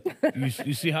pause.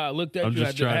 You see how I looked at I'm you?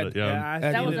 just trying to. Yeah, Yeah. I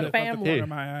That seen was it a about the family. corner of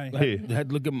my eye. Hey, I had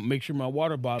to look at make sure my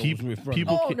water bottle was in front of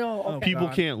people me. Oh can't- no! Okay. people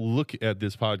God. can't look at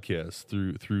this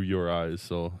podcast through your eyes,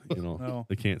 so you know No.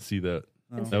 they can't see that.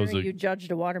 That was Considering a you judged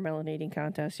a watermelon eating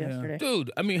contest yesterday.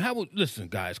 Dude, I mean, how would listen,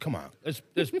 guys? Come on, let's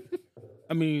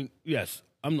I mean, yes,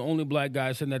 I'm the only black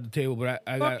guy sitting at the table, but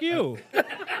I Fuck got you.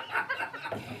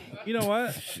 You know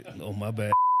what? oh, my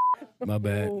bad, my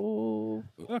bad. Oh,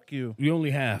 Fuck you. You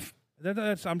only half.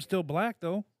 That's I'm still black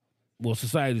though. Well,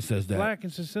 society says that. Black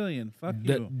and Sicilian. Fuck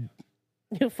That- you.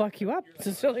 he'll fuck you up.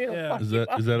 Sicilian will Yeah. fuck is you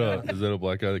that up. is that a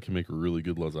black guy that can make a really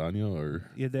good lasagna or?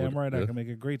 You're damn what- right. I yeah. can make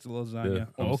a great lasagna. Yeah.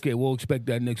 Oh, okay, we'll expect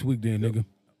that next week, then, nigga.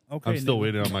 Okay. I'm still nigga.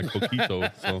 waiting on my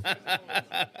coquito. So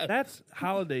That's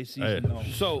holiday season Hey. though.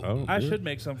 So I should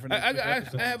make some for next week's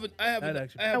episode. I have That'd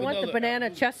actually- I want another, the banana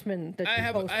chessman that I you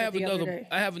have posted the other day.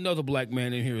 I have another black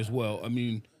man in here as well. I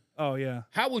mean, Oh yeah.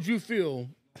 how would you feel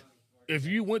if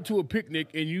you went to a picnic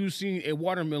and you seen a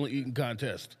watermelon eating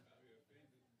contest?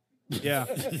 Yeah.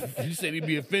 You said he'd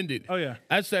be offended. Oh yeah.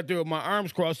 I sat there with my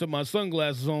arms crossed and my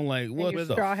sunglasses on, like, what your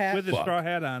the straw hat. With his fuck? straw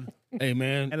hat on Hey,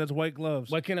 man. and his white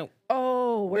gloves. Why can't I?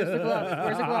 Oh, where's the gloves?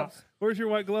 Where's the gloves? Where's your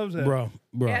white gloves at? Bruh.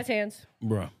 Jazz hands.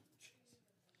 Bruh.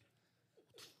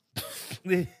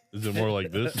 is it more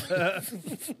like this?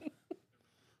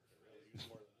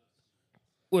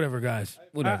 Whatever, guys.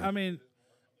 Whatever. I mean,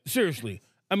 Seriously.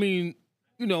 I mean,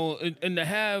 you know, and to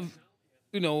have,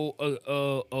 you know,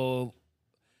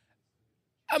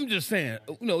 I'm just saying,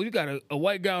 you know, you got a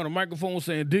white guy on a microphone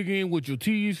saying, dig in with your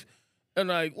teeth. And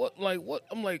what?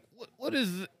 I'm like, what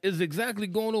is exactly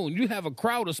going on? You have a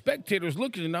crowd of spectators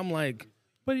looking, and I'm like,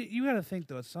 but you got to think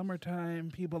though. It's summertime.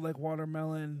 People like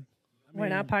watermelon. I Why mean,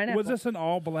 not pineapple? Was this an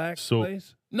all black So-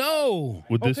 place? no.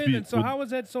 Would this Okay, be then, so would, how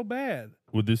is that so bad?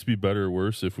 would this be better or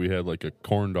worse if we had like a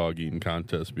corn dog eating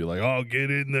contest? Be like, oh,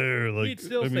 get in there! Like, He'd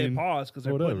still I say mean, pause because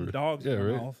they're whatever. putting dogs Yeah, in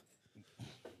their right. mouth.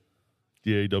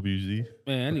 DAWZ.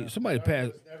 Man, I need somebody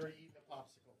pass.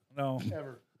 No,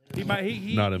 he might.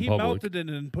 He Not in he public. melted it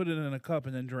and put it in a cup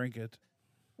and then drank it.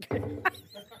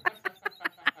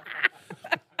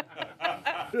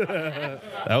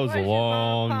 That was a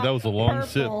long. That was a long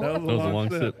sip. Purple. That was a long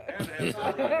sip.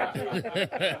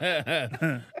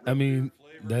 I mean,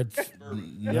 that's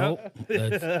nope.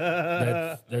 That's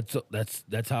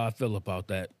how I feel about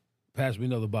that. Pass me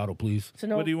another bottle, please. So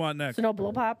no, What do you want next? so no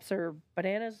blow pops or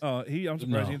bananas? Oh, I'm surprised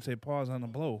No. he didn't say pause on the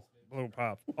blow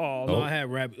pop. Oh, No, I had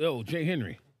rabbit. Oh, Jay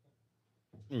Henry.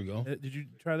 Here we go. Did you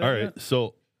try that? All right. yet?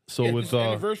 So Yeah, with this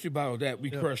anniversary bottle that we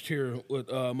crushed here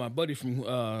with my buddy from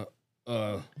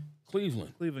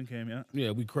Cleveland. Cleveland came, yeah.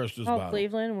 Yeah, we crushed this Oh, bottle.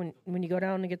 Cleveland, when you go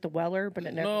down to get the Weller, but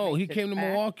it never. No, he makes it came to back.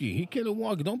 Milwaukee. He came to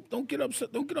Milwaukee. Don't get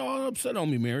upset. Don't get all upset on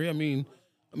me, Mary. I mean,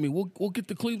 we'll get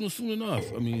to Cleveland soon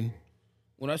enough. I mean,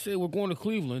 when I say we're going to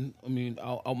Cleveland, I mean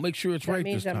I'll make sure it's That right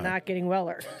means this I'm time. not getting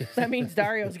Weller. That means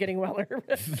Dario's getting Weller.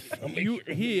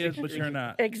 He is, but you're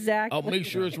not. Exactly. I'll make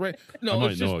sure it's right. No, I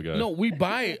might it's just, know a guy. no. We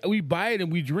buy it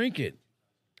and we drink it.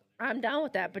 I'm down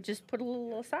with that, but just put a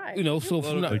little aside. You know, so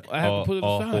from Like I have to put it a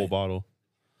aside. whole bottle.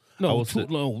 I No, will say-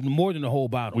 more than a whole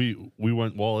bottle. We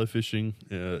went walleye fishing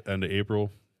end of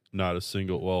April. Not a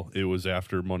single. Well, it was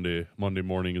after Monday. Monday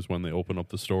morning is when they open up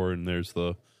the store, and there's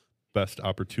the best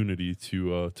opportunity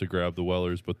to grab the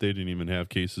Wellers. But they didn't even have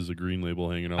cases of Green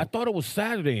Label hanging out. I thought it was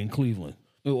Saturday in Cleveland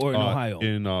or in Ohio.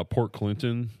 In Port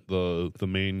Clinton, the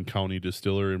main county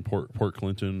distiller in Port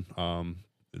Clinton.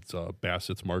 It's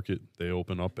Bassett's Market. They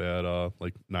open up at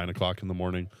like 9:00 in the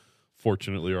morning.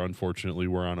 Fortunately or unfortunately,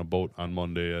 we're on a boat on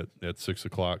Monday at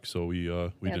 6:00, so we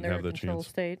didn't have that chance.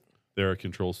 State. They're a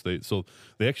control state, so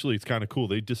they actually, it's kind of cool.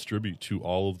 They distribute to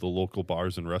all of the local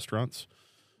bars and restaurants.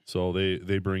 So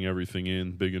they bring everything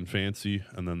in big and fancy,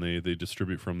 and then they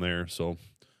distribute from there. So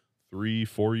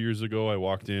 3-4 years ago, I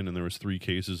walked in and there was 3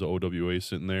 cases of OWA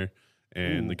sitting there,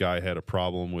 and the guy had a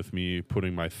problem with me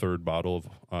putting my third bottle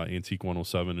of Antique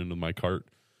 107 into my cart.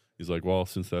 He's like, well,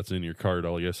 since that's in your cart,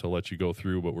 I guess I'll let you go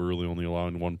through, but we're really only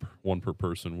allowing one per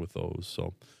person with those.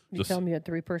 So You tell me you had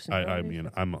 3 person. I mean,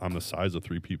 I'm the size of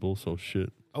 3 people, so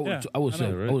shit. I would have know,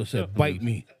 said, right? I would have said, bite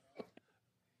me.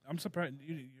 I'm surprised.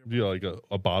 You're, Yeah, like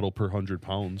a bottle per 100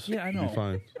 pounds. yeah, I You'd know. be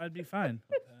fine. I'd be fine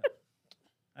with that.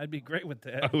 I'd be great with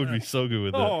that. I would be so good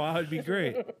with that. Oh, I'd be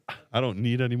great. I don't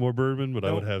need any more bourbon, but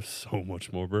I would Nope. have so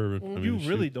much more bourbon. I mean, You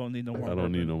really shoot, don't need no more. I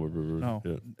don't need bourbon. no more bourbon. No,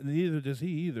 Yeah. neither does he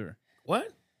either. What?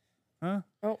 Huh?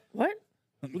 Oh, what?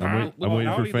 I'm waiting for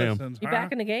Howdy fam. listens, You huh?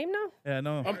 back in the game now? Yeah,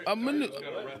 no. I'm in the.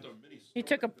 He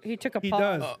took a He pause.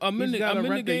 does. I'm in He's the. gotta I'm in the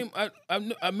rent game.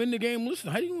 I'm in the game.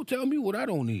 Listen, how you gonna tell me what I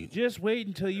don't need? Just wait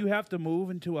until you have to move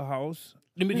into a house.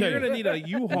 Let me tell You're you. gonna need a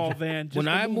U-Haul van just When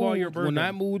to I move all your moved, bourbon. when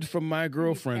I moved from my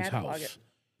girlfriend's catalog house, it.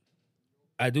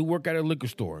 I do work at a liquor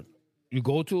store. You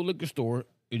go to a liquor store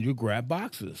and you grab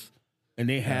boxes, and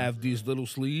they have these little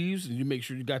sleeves, and you make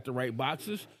sure you got the right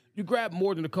boxes. You grab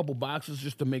more than a couple boxes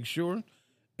just to make sure,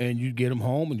 and you get them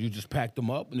home and you just pack them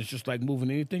up, and it's just like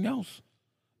moving anything else.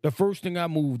 The first thing I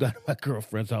moved out of my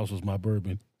girlfriend's house was my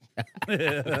bourbon.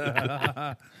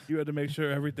 You had to make sure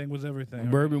everything was everything.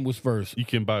 Bourbon was first. You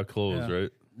can buy clothes, Yeah. right?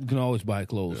 You can always buy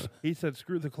clothes. He said,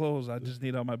 "Screw the clothes. I just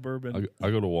need all my bourbon." I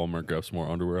go to Walmart, grab some more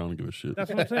underwear. I don't give a shit. That's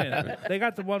what I'm saying. They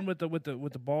got the one with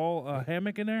the ball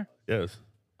hammock in there. Yes.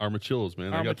 Armachillos,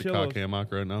 man. I got the cock Armachillos.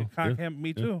 hammock right now. Cock Yeah. ham,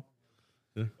 me too.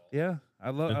 Yeah. Yeah,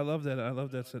 I love that. I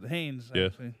love that. Said Haynes. Yeah.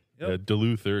 Actually. Yeah, Yep.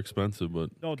 Duluth, they're expensive,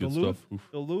 but No, good Duluth. stuff. Oof.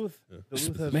 Duluth.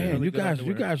 Duluth has Man, really you good guys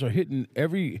underwear. are hitting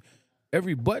every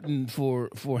button for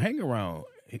Hangaround.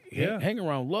 Yeah.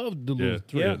 Hangaround loved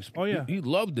Duluth Yeah. drinks. Oh, yeah. He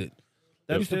loved it.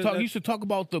 He That's used to talk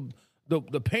about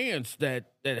the pants that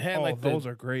had Oh, like those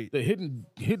are great. the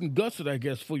hidden gusset, I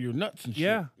guess, for your nuts and shit.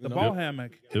 Yeah, you the know? ball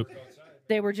hammock. Yep.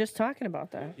 They were just talking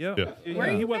about that. Yep. Yeah.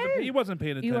 He wasn't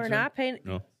paying attention. You are not paying.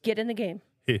 No. Get in the game.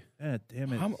 Hey, God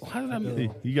damn it. How did I miss?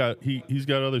 he's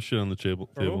got other shit on the table.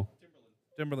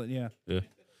 Timberland, yeah. Yeah.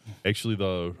 Actually,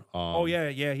 the Oh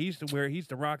yeah. He used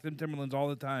to rock them Timberlands all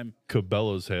the time.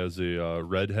 Cabela's has a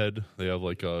redhead. They have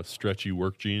like a stretchy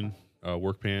work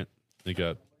pant. They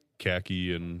got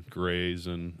khaki and grays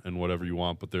and whatever you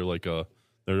want, but they're like a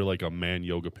man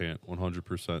yoga pant,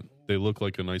 100%. They look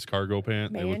like a nice cargo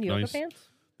pant. They look Man, yoga nice. pants.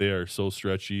 They are so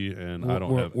stretchy, and I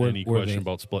don't Where- have where- any where question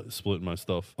they- about splitting my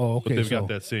stuff. Oh, okay, But they've so- got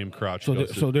that same crotch. So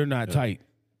gusset. they're not tight.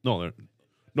 No,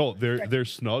 they're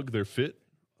snug. They're fit.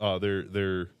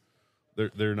 They're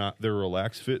not. They're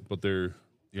relaxed fit, but they're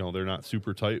not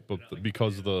super tight. But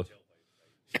because of the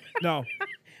No.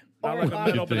 Not like a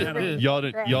middle banana. y'all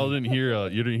didn't hear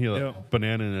you didn't hear Yeah. a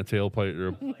banana in a tailpipe or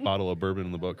a bottle of bourbon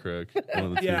in the butt crack. One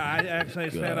of the two. Yeah, I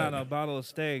actually sat on a bottle of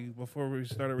Stag before we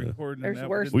started recording. and There's that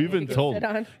worse was- We've been You can told. sit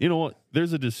on. You know what?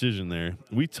 There's a decision there.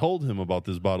 We told him about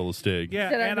this bottle of Stag. Yeah,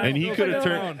 Sit on and, the- I And he still could have sit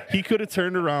turned. around. He could have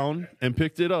turned around and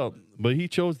picked it up, but he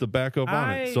chose to back up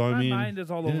on it. So I my mean, mind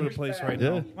is all over the place right Yeah.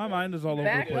 now. My mind is all over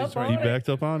Back the place up right he now. backed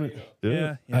up on it.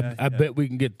 Yeah, I bet we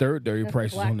can get third That's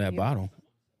prices black on that you. bottle.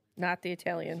 Not the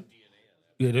Italian.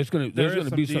 Yeah, there's There gonna is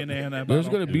be some some. DNA in that There's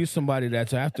bottle. gonna be somebody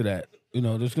that's after that.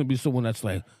 There's gonna be someone that's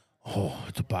like, oh,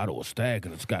 it's a bottle of Stag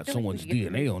and it's got I feel like someone's we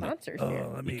could get DNA some on it. sponsors Oh, here.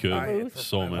 let We me could. buy it for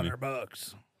So many.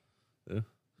 $500. Yeah.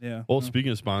 Yeah. Well, speaking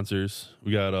of sponsors,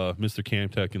 we got Mr.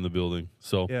 Camtech in the building.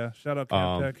 So Yeah. Shout out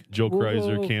Camtech. Joe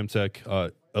Kreiser, Whoa.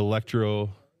 Camtech,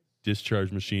 electro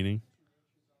discharge machining,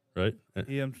 right?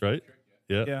 EMs. Right?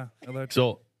 Yeah. Yeah. Electric.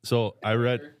 So I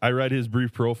read his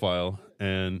brief profile,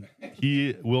 and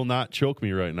he will not choke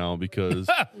me right now because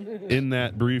in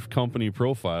that brief company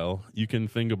profile, you can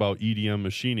think about EDM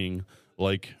machining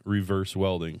like reverse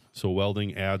welding. So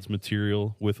welding adds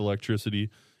material with electricity.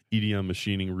 EDM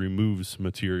machining removes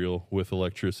material with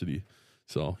electricity.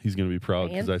 So he's going to be proud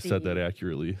because I said Fancy. that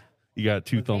accurately. You got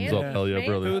 2 thumbs up. Yeah. Hell yeah, Man.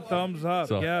 brother. 2 thumbs up.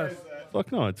 So- Yes. Fuck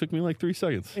no, it took me like 3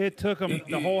 seconds. It took him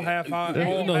the whole half hour.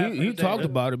 No, he talked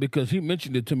about it because he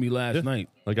mentioned it to me last night.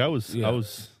 Like I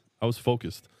was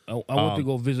focused. I went to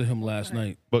go visit him last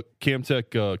night. But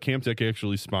Camtech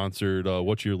actually sponsored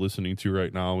what you're listening to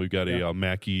right now. We've got a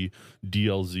Mackie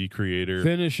DLZ creator.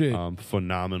 Finish it.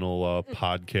 Phenomenal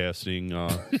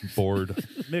podcasting board.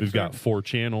 We've Mixer. got 4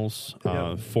 channels,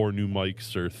 4 new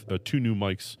mics or 2 new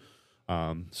mics.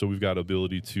 So we've got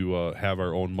ability to have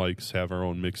our own mics, have our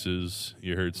own mixes.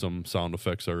 You heard some sound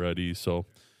effects already. So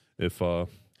if Oh,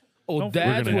 we're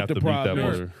that's gonna what have the to beat that problem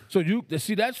is. border. So you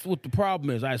see, that's what the problem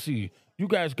is. I see you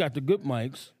guys got the good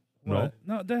mics. no,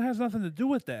 No, that has nothing to do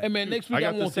with that. Hey man, next week I I,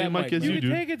 got the want same that mic mic. as you you can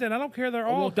do. take it then. I don't care. They're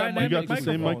all want that mic. you dynamic got the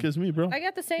same microphones. mic as me, bro. I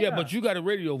got the same. Yeah, but you got a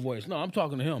radio voice. No, I'm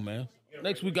talking to him, man.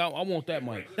 Next week I want that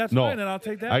mic. That's No, fine, and I'll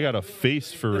take that. I got a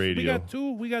face for Listen,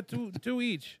 radio. We got two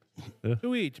each. Yeah.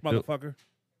 2 each, motherfucker.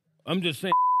 I'm just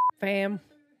saying. fam.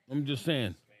 I'm just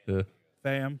saying. Yeah.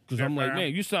 Fam. Because I'm like,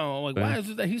 man, you sound like, why Fam. is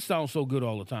it that he sounds so good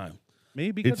all the time?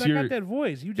 Me? Because It's I your- got that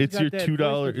voice. You just It's got your that $2.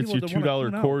 voice for It's people your that wanna $2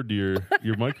 tune out. cord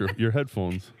to your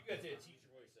headphones.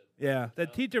 Yeah,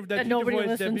 that teacher That nobody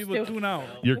voice that listens people to. tune out.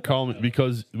 You're calling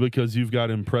because you've got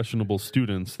impressionable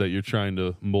students that you're trying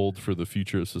to mold for the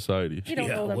future of society. You don't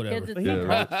Yeah, know them whatever. kids. But he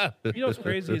Yeah, talks, you know what's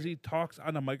crazy is he talks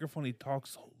on the microphone. He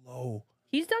talks so low.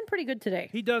 He's done pretty good today.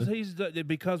 He does.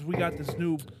 Because we got this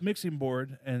new mixing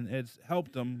board and it's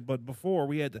helped him. But before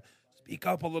we had to speak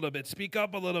up a little bit. Speak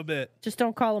up a little bit. Just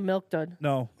don't call him Milk Dud.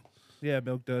 No, yeah,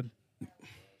 Milk Dud.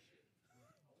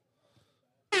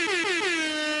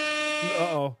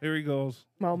 Uh-oh, here he goes.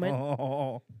 Moment.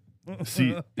 Oh. See,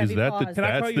 is Heavy that pause. Can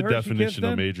I that's call the you Hershey Kiss definition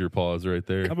then? of major pause right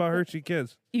there. How about Hershey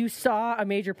Kiss? You saw a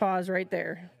major pause right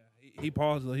there. He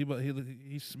paused.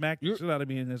 He smacked the You're- shit out of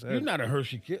me in his You're head. not a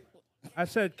Hershey kid. I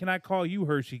said, "Can I call you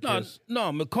Hershey Kiss?"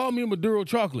 No, call me Maduro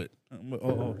chocolate.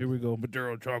 Oh, here we go.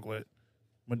 Maduro chocolate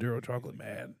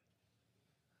man.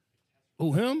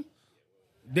 Who him?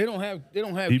 They don't have. He'd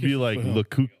be kisses like for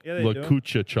him. Yeah, they do.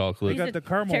 Lakucha chocolate. They got He's the a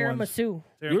caramel ones. tiramisu.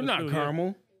 You're not Tiramisu, yeah. caramel.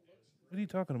 What are you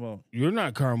talking about? You're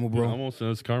not caramel, bro. Almost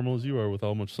as caramel as you are with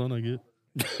how much sun I get.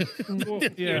 Well,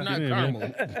 You're not Yeah,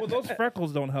 man. caramel. Well, those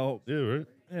freckles don't help. Yeah, right.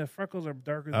 Yeah, freckles are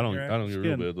darker. I than don't your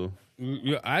get real skin.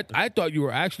 bad though. I thought you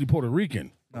were actually Puerto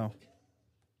Rican. No,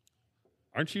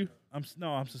 Aren't you? I'm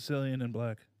Sicilian and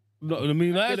black. No, I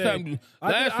mean last Today. time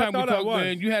I we thought I talked, was.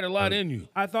 man, you had a lot in you.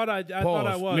 I thought I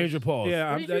was Major pause.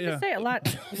 Yeah, What did you yeah. just say? A lot.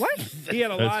 What? He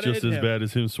had a That's lot just in as him. bad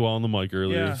as him swallowing the mic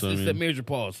earlier. Yeah. So, I It's mean, that major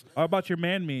pause. How about your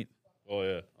man meat? oh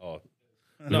yeah. Oh,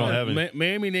 we No, don't have it.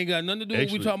 Miami ain't got nothing to do with what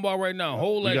Actually, we talking about right now.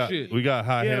 Hold We that got shit. we got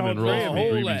hot Yeah, ham and hold rolls that. from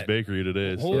Hold Greavy's that. Bakery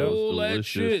today. So that was Hold that delicious.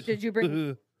 shit. Did you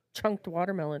bring chunked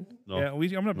watermelon? No. Yeah,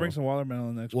 I'm gonna bring some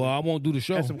watermelon next Well, week. I won't do the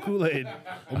show. And some Kool-Aid.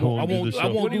 I won't do the I show.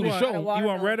 won't What do do the you show. want? You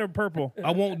want red or purple?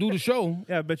 I won't do the show.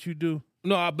 Yeah, I bet you do.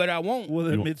 No, I bet I won't. Well,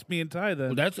 You then want- it's me and Ty then.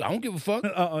 Well, that's I don't give a fuck.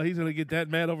 He's gonna get that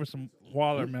mad over some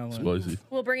watermelon. Spicy.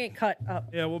 We'll bring it cut up.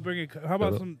 Yeah, we'll bring it. How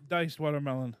about some diced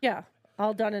watermelon? Yeah,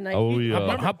 all done and nice. How we, How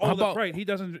Oh, about- that's right. He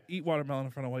doesn't eat watermelon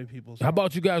in front of white people. So. How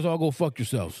about you guys all go fuck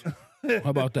yourselves?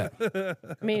 How about that?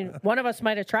 I mean, one of us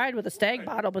might have tried with a stag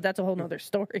bottle, but that's a whole nother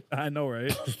story. I know,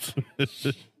 right?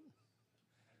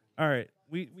 All right,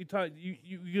 we talked. You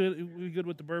good? We good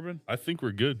with the bourbon? I think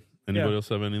we're good. Anybody Yeah. else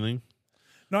have anything?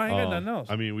 No, I ain't got nothing else.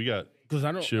 I mean, we got Because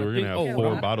I don't. shit. I We're think- gonna have oh,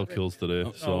 4 wow. bottle kills today.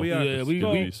 So we are. Yeah, it's we-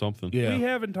 gonna we- be something. Yeah. We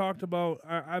haven't talked about.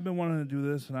 I've been wanting to do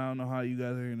this, and I don't know how you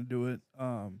guys are going to do it.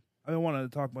 I've been wanting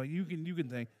to talk about. You can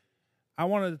think. I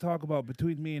wanted to talk about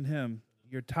between me and him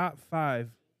your top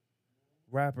 5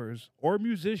 rappers or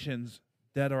musicians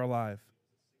dead or alive.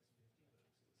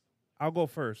 I'll go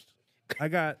first. I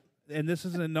got, and this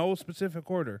is in no specific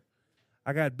order.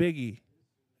 I got Biggie,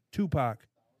 Tupac,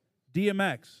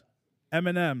 DMX,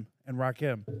 Eminem, and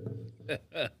Rakim.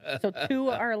 So 2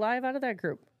 are alive out of that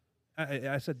group.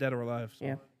 I said dead or alive. So,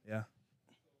 Yeah.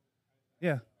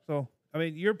 yeah. So I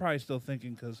mean, you're probably still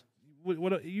thinking because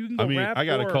what you can go I mean, rap. I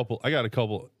got or, a couple.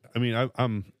 I mean,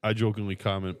 I jokingly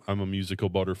comment I'm a musical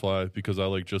butterfly because I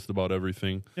like just about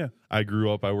everything. Yeah. I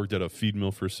grew up. I worked at a feed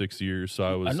mill for 6 years, so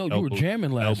I was. I know you were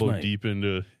jamming last elbow night. deep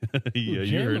into. You yeah, were you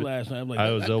jamming heard it. last night. I'm like,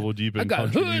 I was elbow deep in I got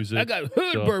country hood. music. I got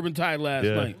hood so, bourbon tied last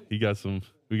yeah, night. we got some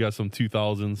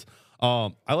 2000s.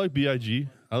 I like Big.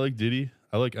 I like Diddy.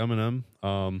 I like Eminem.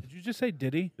 Did you just say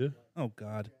Diddy? Yeah. Oh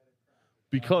God.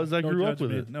 Because I No grew up with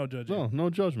judgment. it. No judgment. No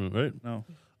judgment, right? No.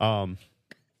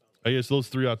 I guess those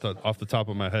 3 off the top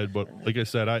of my head, but like I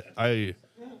said,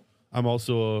 I'm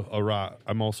also a rock.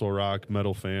 I'm also a rock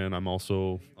metal fan. I'm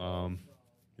also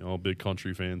a big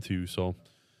country fan too. So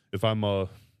if I'm out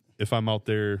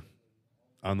there,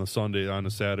 on the Sunday, on a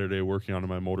Saturday, working on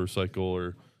my motorcycle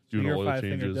or doing You're a oil Five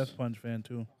Finger changes. Death Punch fan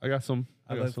too. I got some.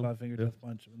 I got like some. Five Finger Yeah. Death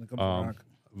Punch when it comes to rock.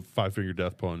 Five Finger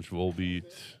Death Punch, Volbeat.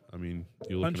 I mean,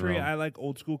 you looking Country, around. I like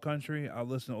old school country. I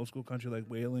listen to old school country like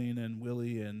Wailing and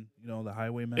Willie and the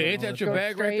Highwaymen. Hey, and ain't all that your George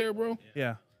bag right Strait. there, bro? Yeah.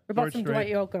 What about George some Strait.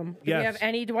 Dwight Yoakam? Do Yes. we have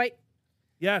any Dwight?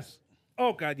 Yes.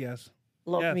 Oh God, yes.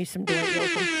 Love Yes. me some Dwight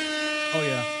Yoakam. Oh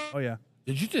yeah. Oh yeah.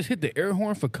 Did you just hit the air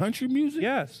horn for country music?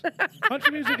 Yes.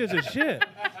 Country music is a shit.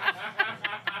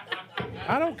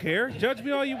 I don't care. Judge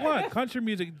me all you want. Country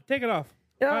music, take it off.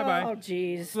 Bye Oh, bye.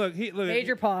 jeez. Look,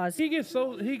 Major pause. He gets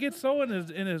so in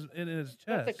his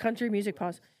chest. The country music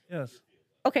pause. Yes.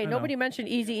 Okay, know. nobody mentioned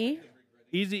Eazy-E.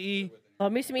 Easy.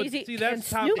 Love me some But Easy see, that's and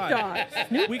top Snoop five. Dogg.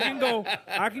 Snoop. We can go.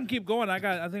 I can keep going. I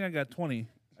think I got 20.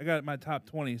 I got my top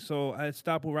 20. So I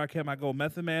stop where I can. I go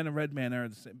Method Man and Redman are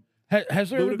the same.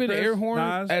 Has there ever been an Ludacris, air horn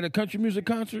Nas. at a country music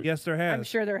concert? Yes, there has. I'm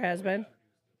sure there has been.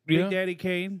 Yeah. Big Daddy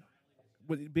Kane.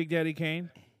 With Big Daddy Kane.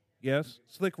 Yes.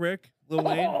 Slick Rick. Lil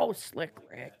Wayne. Oh, Slick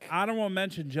Rick. I don't want to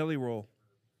mention Jelly Roll.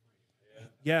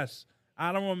 Yes.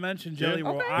 I don't want to mention Jelly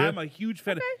Roll. Okay. I'm a huge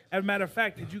fan. As a matter of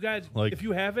fact, did you guys, Like- if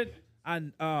you haven't,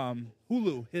 on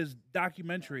Hulu, his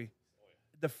documentary,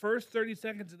 the first 30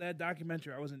 seconds of that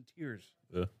documentary, I was in tears.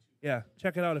 Yeah. Yeah,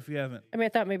 check it out if you haven't. I mean, I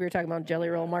thought maybe you were talking about Jelly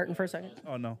Roll Martin for a second.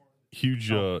 Oh, no. Huge,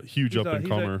 huge up and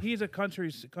comer. He's a country.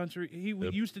 He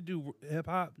used to do hip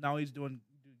hop. Now he's doing,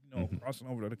 crossing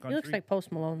over to the He country. looks like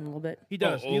Post Malone a little bit. He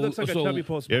does. He looks like a chubby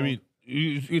Post Yeah, I Malone.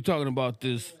 mean, you're talking about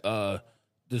this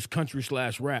this country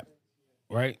 / rap,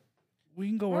 right? We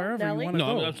can go Well, wherever Nelly? you want to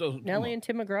No, go. I'm so, Nelly and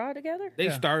Tim McGraw together? they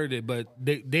Yeah. started it, but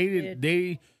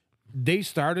they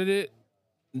started it.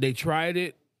 They tried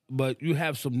it, but you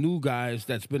have some new guys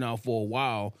that's been out for a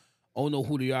while. I don't know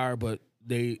who they are, but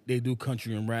they do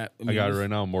country and rap. I got it right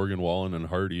now. Morgan Wallen and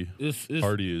Hardy.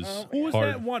 Hardy is Who was hard.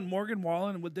 that one? Morgan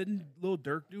Wallen. Didn't Lil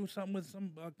Durk do something with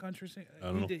some country sing? I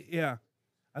don't know. Did, yeah,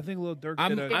 I think Lil Durk I'm-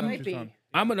 did a I'm- country Might be. song.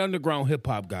 I'm an underground hip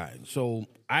hop guy, so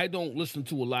I don't listen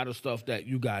to a lot of stuff that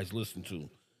you guys listen to.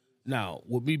 Now,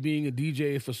 with me being a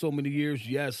DJ for so many years,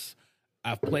 yes,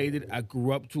 I've played it. I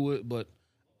grew up to it, but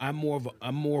I'm more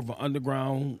of an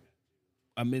underground.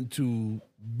 I'm into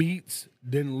beats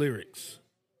than lyrics,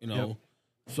 Yep.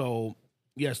 So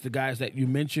yes, the guys that you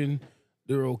mentioned,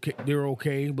 they're okay. They're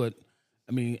okay, but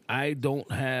I mean, I don't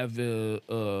have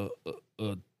a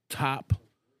top.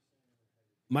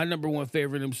 My number one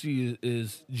favorite MC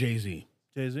is Jay-Z.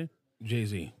 Jay-Z.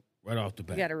 Jay-Z, right off the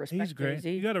bat. You got to respect He's great. Jay-Z.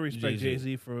 You got to respect Jay-Z.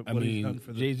 Jay-Z for what I he's done mean,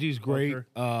 for the Jay-Z's great.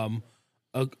 culture.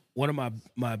 One of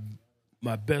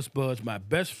my best buds, my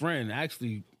best friend,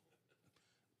 actually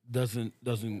doesn't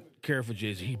care for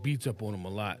Jay-Z. He beats up on him a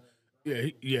lot.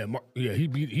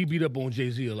 He beat up on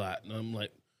Jay-Z a lot, and I'm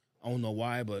like, I don't know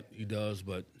why, but he does.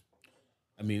 But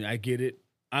I mean, I get it.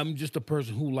 I'm just a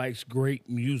person who likes great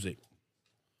music.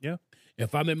 Yeah.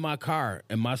 If I'm in my car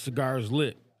and my cigar is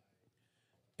lit,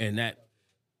 and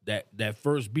that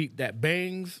first beat that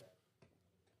bangs,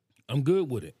 I'm good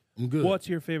with it. I'm good. What's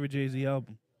your favorite Jay-Z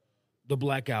album? The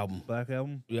Black Album? Black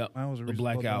Album. Yeah, Mine was a the Reasonable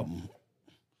Black Doubt. Album.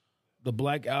 The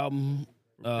Black Album.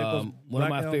 goes One Black of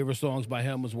my Album. favorite songs by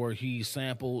him is where he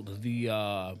sampled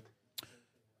the.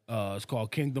 It's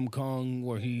called Kingdom Come,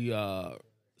 where he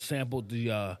sampled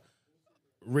the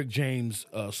Rick James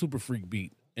Super Freak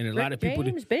beat, and a lot of people.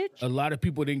 James, bitch. A lot of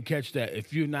people didn't catch that.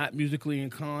 If you're not musically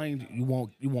inclined, you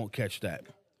won't catch that.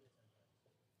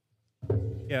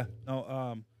 Yeah. No.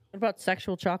 What about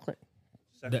Sexual Chocolate?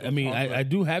 I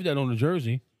do have that on the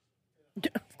jersey.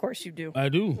 Of course you do. I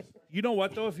do. You know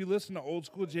what though? If you listen to old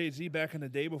school Jay-Z back in the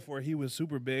day before he was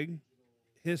super big,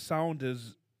 his sound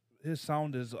is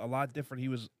a lot different. He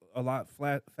was a lot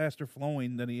faster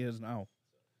flowing than he is now.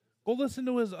 Go listen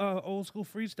to his old school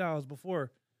freestyles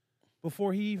before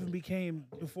he even became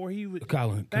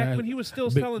Colin, back when he was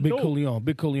still selling Big dope. Coleon.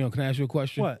 Big Coleon, can I ask you a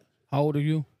question? What? How old are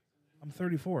you? I'm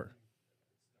 34.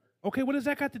 Okay, what does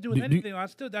that got to do with Do- anything? I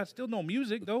still know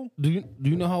music though. Do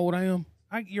you know how old I am?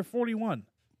 You're 41.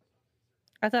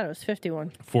 I thought it was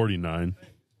 51. 49.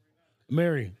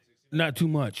 Mary, not too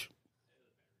much.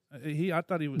 I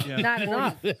thought he was. Yeah. Not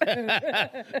enough.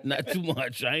 Not too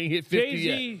much. I ain't hit 50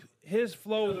 yet. Jay-Z, his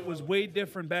flow was way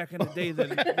different back in the day than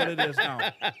what it is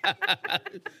now.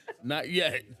 Not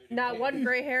yet. Not one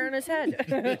gray hair on his head.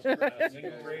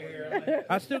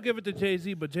 I still give it to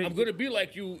Jay-Z, but I'm gonna be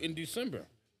like you in December,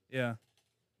 yeah.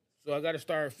 so I got to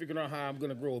start figuring out how I'm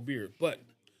gonna grow a beard. But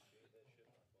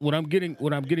what I'm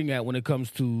getting at when it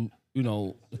comes to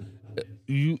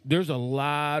there's a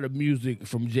lot of music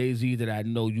from Jay-Z that I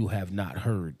know you have not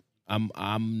heard. I'm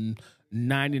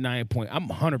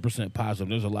 100% positive.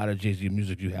 There's a lot of Jay-Z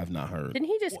music you have not heard. Didn't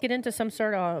he just get into some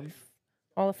sort of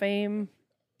Hall of Fame,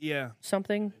 Yeah,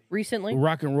 something recently.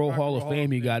 Rock and Roll Rock Hall and of Roll Hall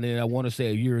Fame. of He got in. I want to say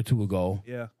a year or two ago.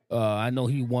 yeah. I know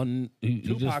he won. He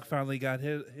Tupac just finally got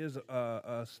his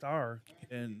star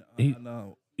in He-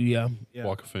 on, yeah. yeah.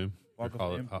 Walk of Fame. Walk Or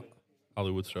of Fame.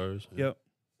 Hollywood stars. Yeah. Yep.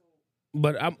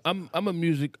 But I'm a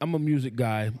music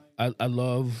guy. I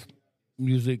love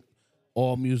music,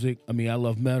 all music. I mean, I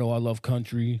love metal. I love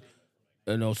country.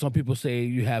 You know, some people say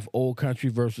you have old country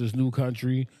versus new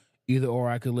country. Either or,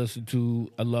 I can listen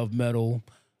to. I love metal.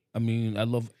 I mean, I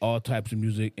love all types of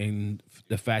music, and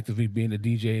the fact of me being a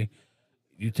DJ,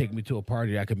 you take me to a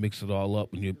party, I can mix it all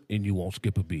up, and you won't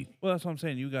skip a beat. Well, that's what I'm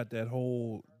saying. You got that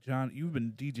whole John. You've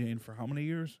been DJing for how many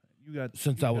years? You got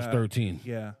Since you I was got- 13.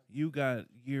 Yeah, you got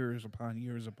years upon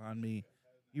me.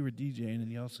 You were DJing,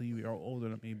 and also you are older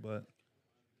than me, but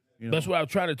you know. That's what I was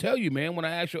trying to tell you, man. When I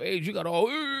ask your age, you got all.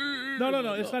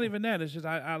 No. It's not even that. It's just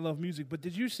I love music. But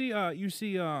did you see?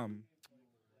 Ja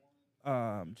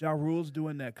Rule's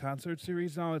doing that concert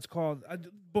series now. It's called.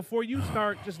 Before you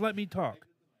start, just let me talk.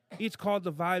 It's called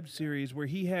the Vibe Series, where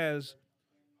he has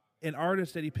an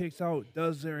artist that he picks out,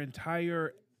 does their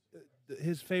entire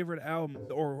his favorite album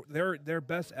or their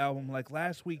best album. Like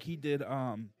last week, he did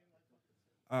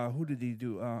who did he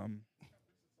do?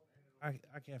 I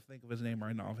can't think of his name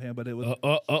right now offhand, but it was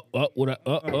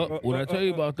What I tell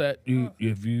you about that?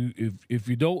 If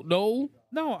you don't know,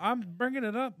 no. I'm bringing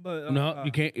it up, but no,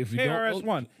 you can't. If you KRS don't,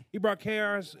 One. He brought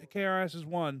KRS is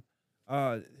one.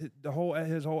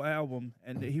 His whole album,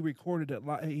 and he recorded it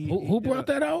live. who brought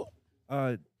that out?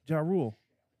 Ja Rule.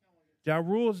 Ja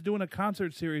Rule is doing a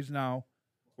concert series now,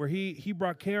 where he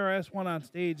brought KRS One on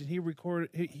stage, and he recorded.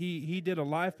 He did a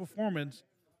live performance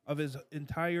of his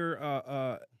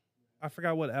entire. I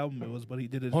forgot what album it was, but he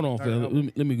did his. Hold on, entire Phil.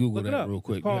 album. Let me Google Look it that up. real It's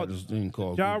quick. You called got this thing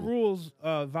called Ja Google. Rule's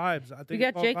Vibes. I think We got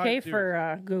it's called JK Vibe Series.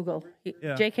 for Google. Yeah.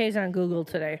 JK's on Google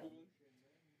today.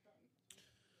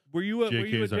 Were you a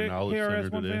JK's our knowledge KRS center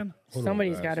One today. fan? Hold on,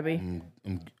 Somebody's guys. got to be.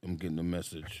 I'm getting a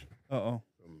message. Uh-oh.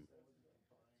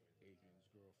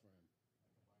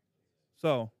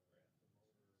 So,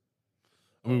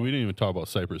 I mean, we didn't even talk about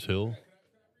Cypress Hill.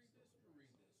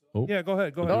 Oh, yeah, go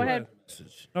ahead. Go ahead.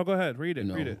 No, go ahead. Read it.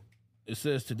 No. Read it. It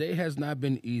says today has not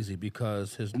been easy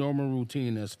because his normal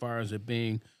routine, as far as it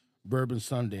being Bourbon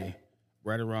Sunday,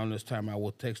 right around this time, I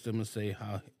will text him and say,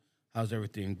 "How's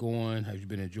everything going? Have you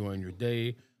been enjoying your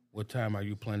day? What time are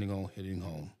you planning on heading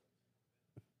home?"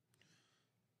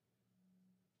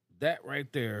 That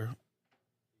right there.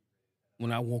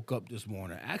 When I woke up this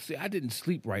morning, actually, I didn't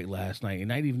sleep right last night,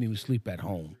 and I didn't even sleep at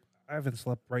home. I haven't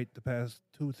slept right the past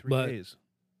 2-3 But- days.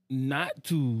 Not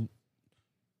to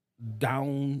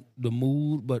down the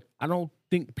mood, but I don't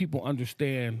think people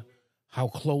understand how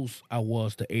close I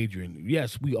was to Adrian.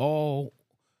 Yes, we all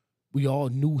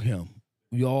knew him.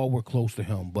 We all were close to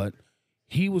him, but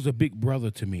he was a big brother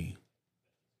to me.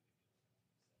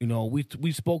 You know,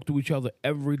 we spoke to each other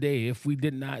every day. If we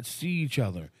did not see each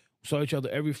other, we saw each other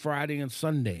every Friday and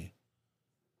Sunday.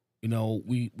 You know,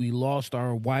 we lost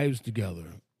our wives together.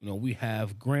 You know, we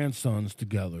have grandsons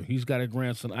together. He's got a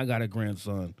grandson. I got a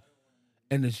grandson.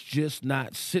 And it's just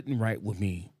not sitting right with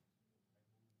me.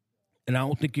 And I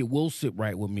don't think it will sit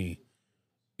right with me.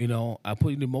 You know, I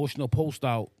put an emotional post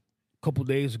out a couple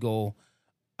days ago.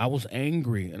 I was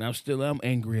angry, and I still am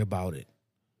angry about it.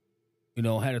 You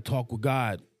know, had a talk with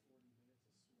God.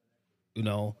 You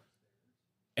know,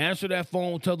 answer that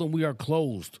phone, tell them we are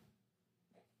closed.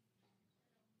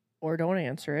 Or don't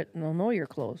answer it, and they'll know you're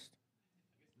closed.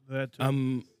 That too.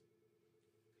 I'm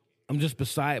just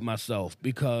beside myself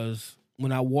because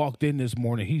when I walked in this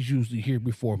morning, he's usually here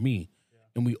before me,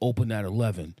 and we opened at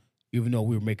 11, even though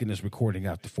we were making this recording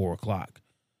after 4:00.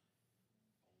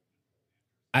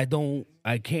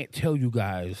 I can't tell you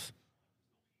guys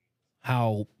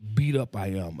how beat up I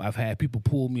am. I've had people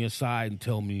pull me aside and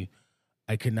tell me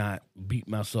I cannot beat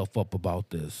myself up about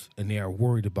this, and they are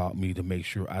worried about me to make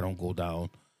sure I don't go down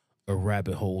a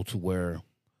rabbit hole to where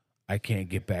I can't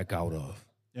get back out of.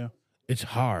 Yeah. It's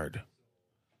hard.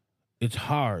 It's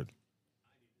hard.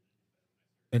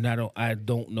 And I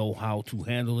don't know how to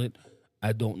handle it.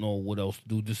 I don't know what else to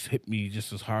do. This hit me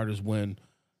just as hard as when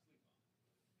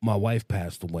my wife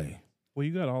passed away. Well,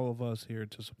 you got all of us here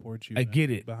to support you. I and get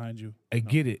it. behind you. I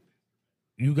get it.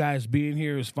 You guys being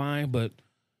here is fine, but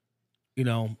you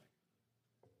know,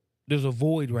 there's a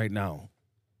void right now.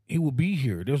 He will be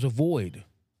here. There's a void.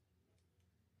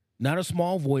 Not a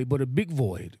small void, but a big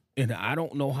void. And I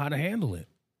don't know how to handle it.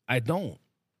 I don't.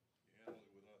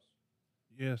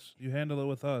 Yes, you handle it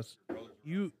with us.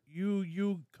 You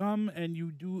come and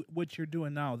you do what you're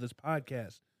doing now. This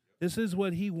podcast. This is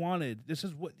what he wanted. This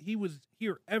is what he was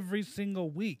here every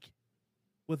single week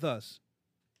with us.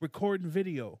 recording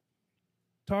video,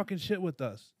 talking shit with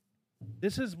us.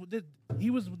 He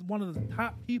was one of the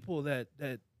top people that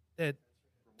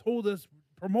told us,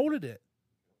 promoted it.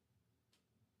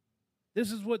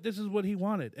 This is what he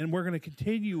wanted, and we're gonna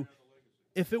continue.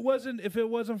 If it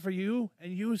wasn't for you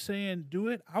and you saying do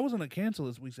it, I was gonna cancel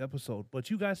this week's episode. But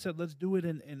you guys said let's do it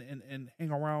and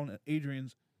hang around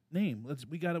Adrian's name.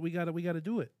 We gotta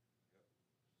do it.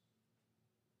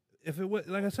 If it was,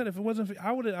 like I said, if it wasn't,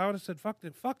 I would have said fuck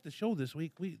the show this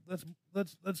week.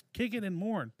 Let's kick it and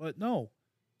mourn. But no,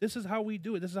 this is how we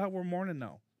do it. This is how we're mourning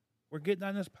now. We're getting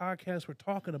on this podcast. We're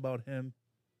talking about him,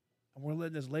 and we're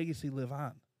letting his legacy live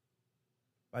on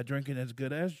by drinking as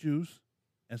good as juice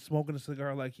and smoking a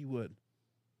cigar like he would.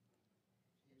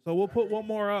 So we'll put one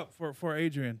more up for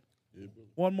Adrian.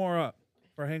 One more up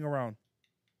for Hangaround.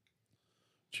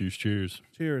 Cheers.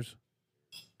 Cheers.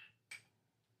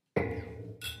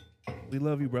 We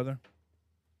love you, brother.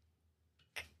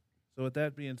 So with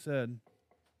that being said,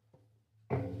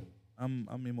 I'm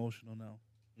emotional now.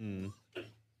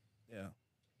 Yeah.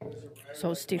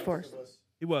 So Steve Forrest.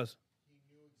 He was. He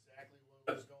knew exactly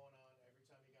what was going on every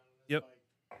time he got on his Yep.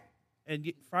 bike.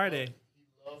 And Friday, He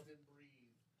loved and breathed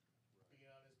being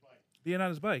on his bike. being on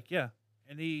his bike, yeah.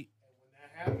 And he And when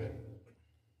that happened,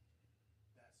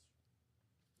 that's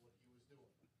what he was doing.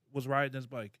 was riding his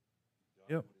bike.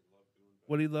 Yep.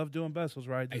 What he loved doing best was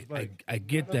riding his bike. I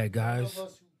get that, guys. None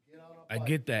of us who get on a I bike,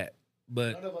 get that,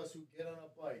 but none of us who get on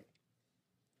a bike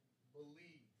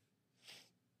believe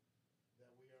that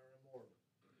we are immortal.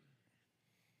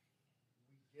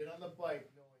 We get on the bike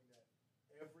knowing that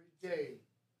every day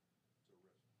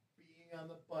being on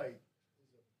the bike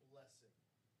is a blessing.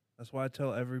 That's why I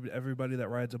tell everybody that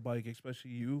rides a bike,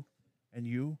 especially you,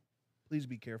 please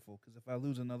be careful. Because if I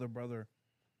lose another brother,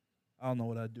 I don't know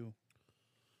what I'd do.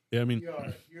 Yeah, I mean, We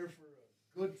are here for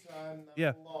a good time, not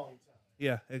Yeah. a long time.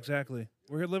 Yeah, exactly.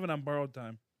 We're living on borrowed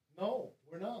time. No,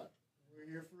 we're not. We're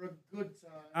here for a good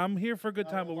time. I'm here for a good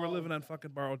Not time, a but we're long living on time.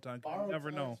 fucking borrowed time. 'Cause Borrowed you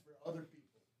never know. times for other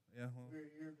people. Yeah. Well, We're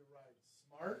here to ride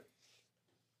smart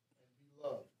and be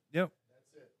loved. yep.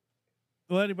 That's it.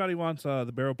 Well, anybody wants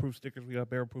the barrel proof stickers? We got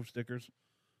barrel proof stickers.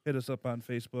 Hit us up on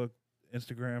Facebook,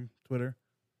 Instagram, Twitter.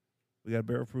 We got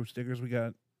barrel proof stickers. We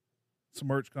got some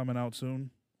merch coming out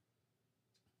soon.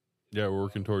 yeah, we're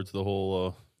working towards the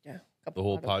whole Couple the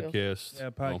whole bottle podcast. Yeah, You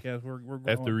know, podcast. We're growing.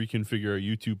 have to reconfigure our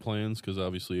YouTube plans because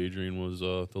obviously Adrian was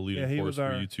the leading he force was for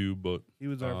our- YouTube, but He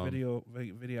was our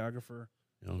videographer.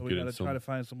 you know, So we got getting to try some to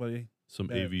find somebody. some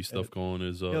that- AV stuff going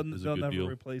is They'll a good never deal.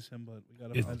 replace him, but we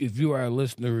got to find. if you are a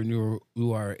listener and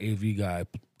you are an AV guy,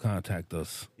 contact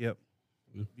us. Yep.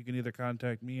 Yeah. You can either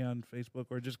contact me on Facebook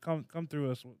or just come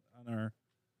through us on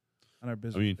our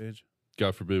business mean, page.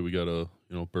 God forbid we got a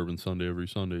Bourbon Sunday every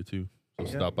Sunday too. So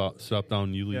Yeah. stop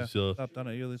down Yuli's Stop down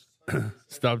at Yuli's.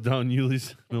 stop down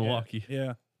Yuli's Milwaukee.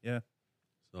 Yeah.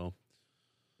 So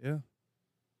You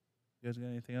guys got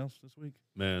anything else this week?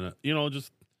 man,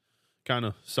 just kind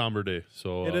of somber day.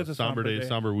 So It is a somber day.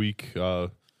 somber week.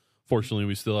 Fortunately,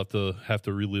 we still have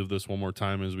to relive this one more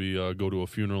time as we go to a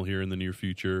funeral here in the near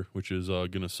future, which is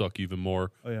gonna suck even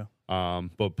more. Oh yeah.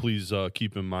 But please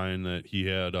keep in mind that he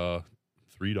had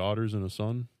 3 daughters and a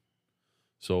son.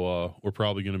 So we're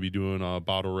probably going to be doing a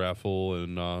bottle raffle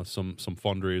and some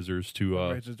fundraisers to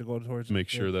Raises to go towards make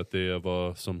sure that they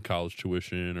have some college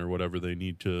tuition or whatever they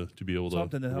need to be able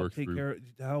something to to help work take through. care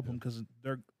to help them because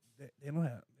they don't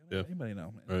have Yeah. anybody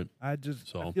now, man. Right. I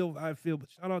feel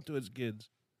shout out to his kids.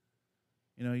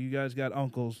 You guys got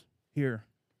uncles here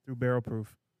through Barrel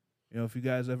Proof. If you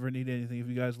guys ever need anything, if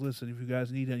you guys listen, if you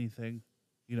guys need anything,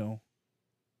 don't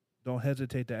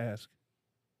hesitate to ask.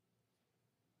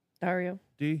 Dario.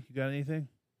 D, you got anything?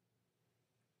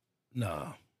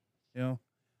 Nah.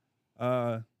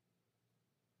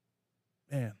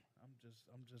 Man,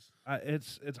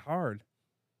 it's hard.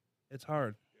 It's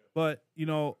hard. But,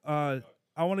 I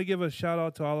want to give a shout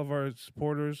out to all of our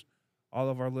supporters, all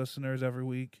of our listeners every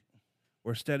week.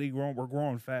 We're steady growing. We're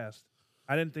growing fast.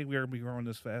 I didn't think we were going to be growing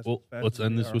this fast. Well, fast let's as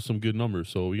end we this are. with some good numbers.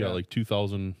 So we got Yeah. like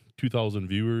 2,000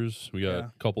 viewers. We got Yeah.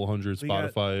 a couple hundred We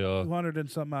got Spotify. 200 and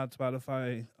something odd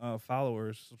Spotify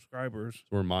followers, subscribers.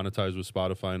 We're monetized with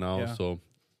Spotify now, Yeah. so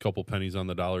couple pennies on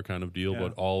the dollar kind of deal. Yeah.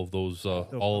 But all of those, all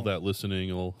of count. that listening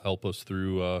will help us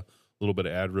through a little bit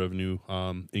of ad revenue,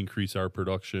 increase our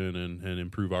production and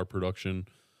improve our production.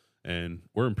 And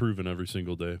we're improving every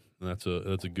single day, and that's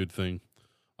a good thing.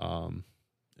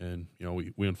 And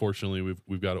we unfortunately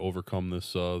we've got to overcome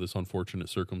this unfortunate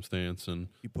circumstance, and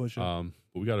Keep pushing.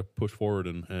 but we got to push forward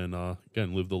and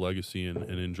again live the legacy and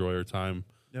enjoy our time.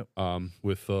 Yep.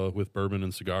 With bourbon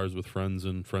and cigars with friends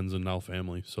and now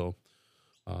family. So,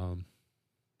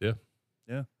 yeah.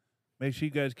 Make sure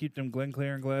you guys keep them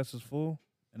Glenclair glasses full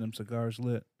and them cigars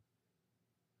lit.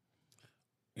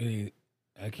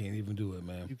 I can't even do it,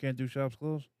 man. You can't do shops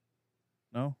closed?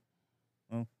 No?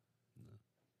 Well,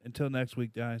 until next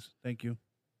week, guys. Thank you.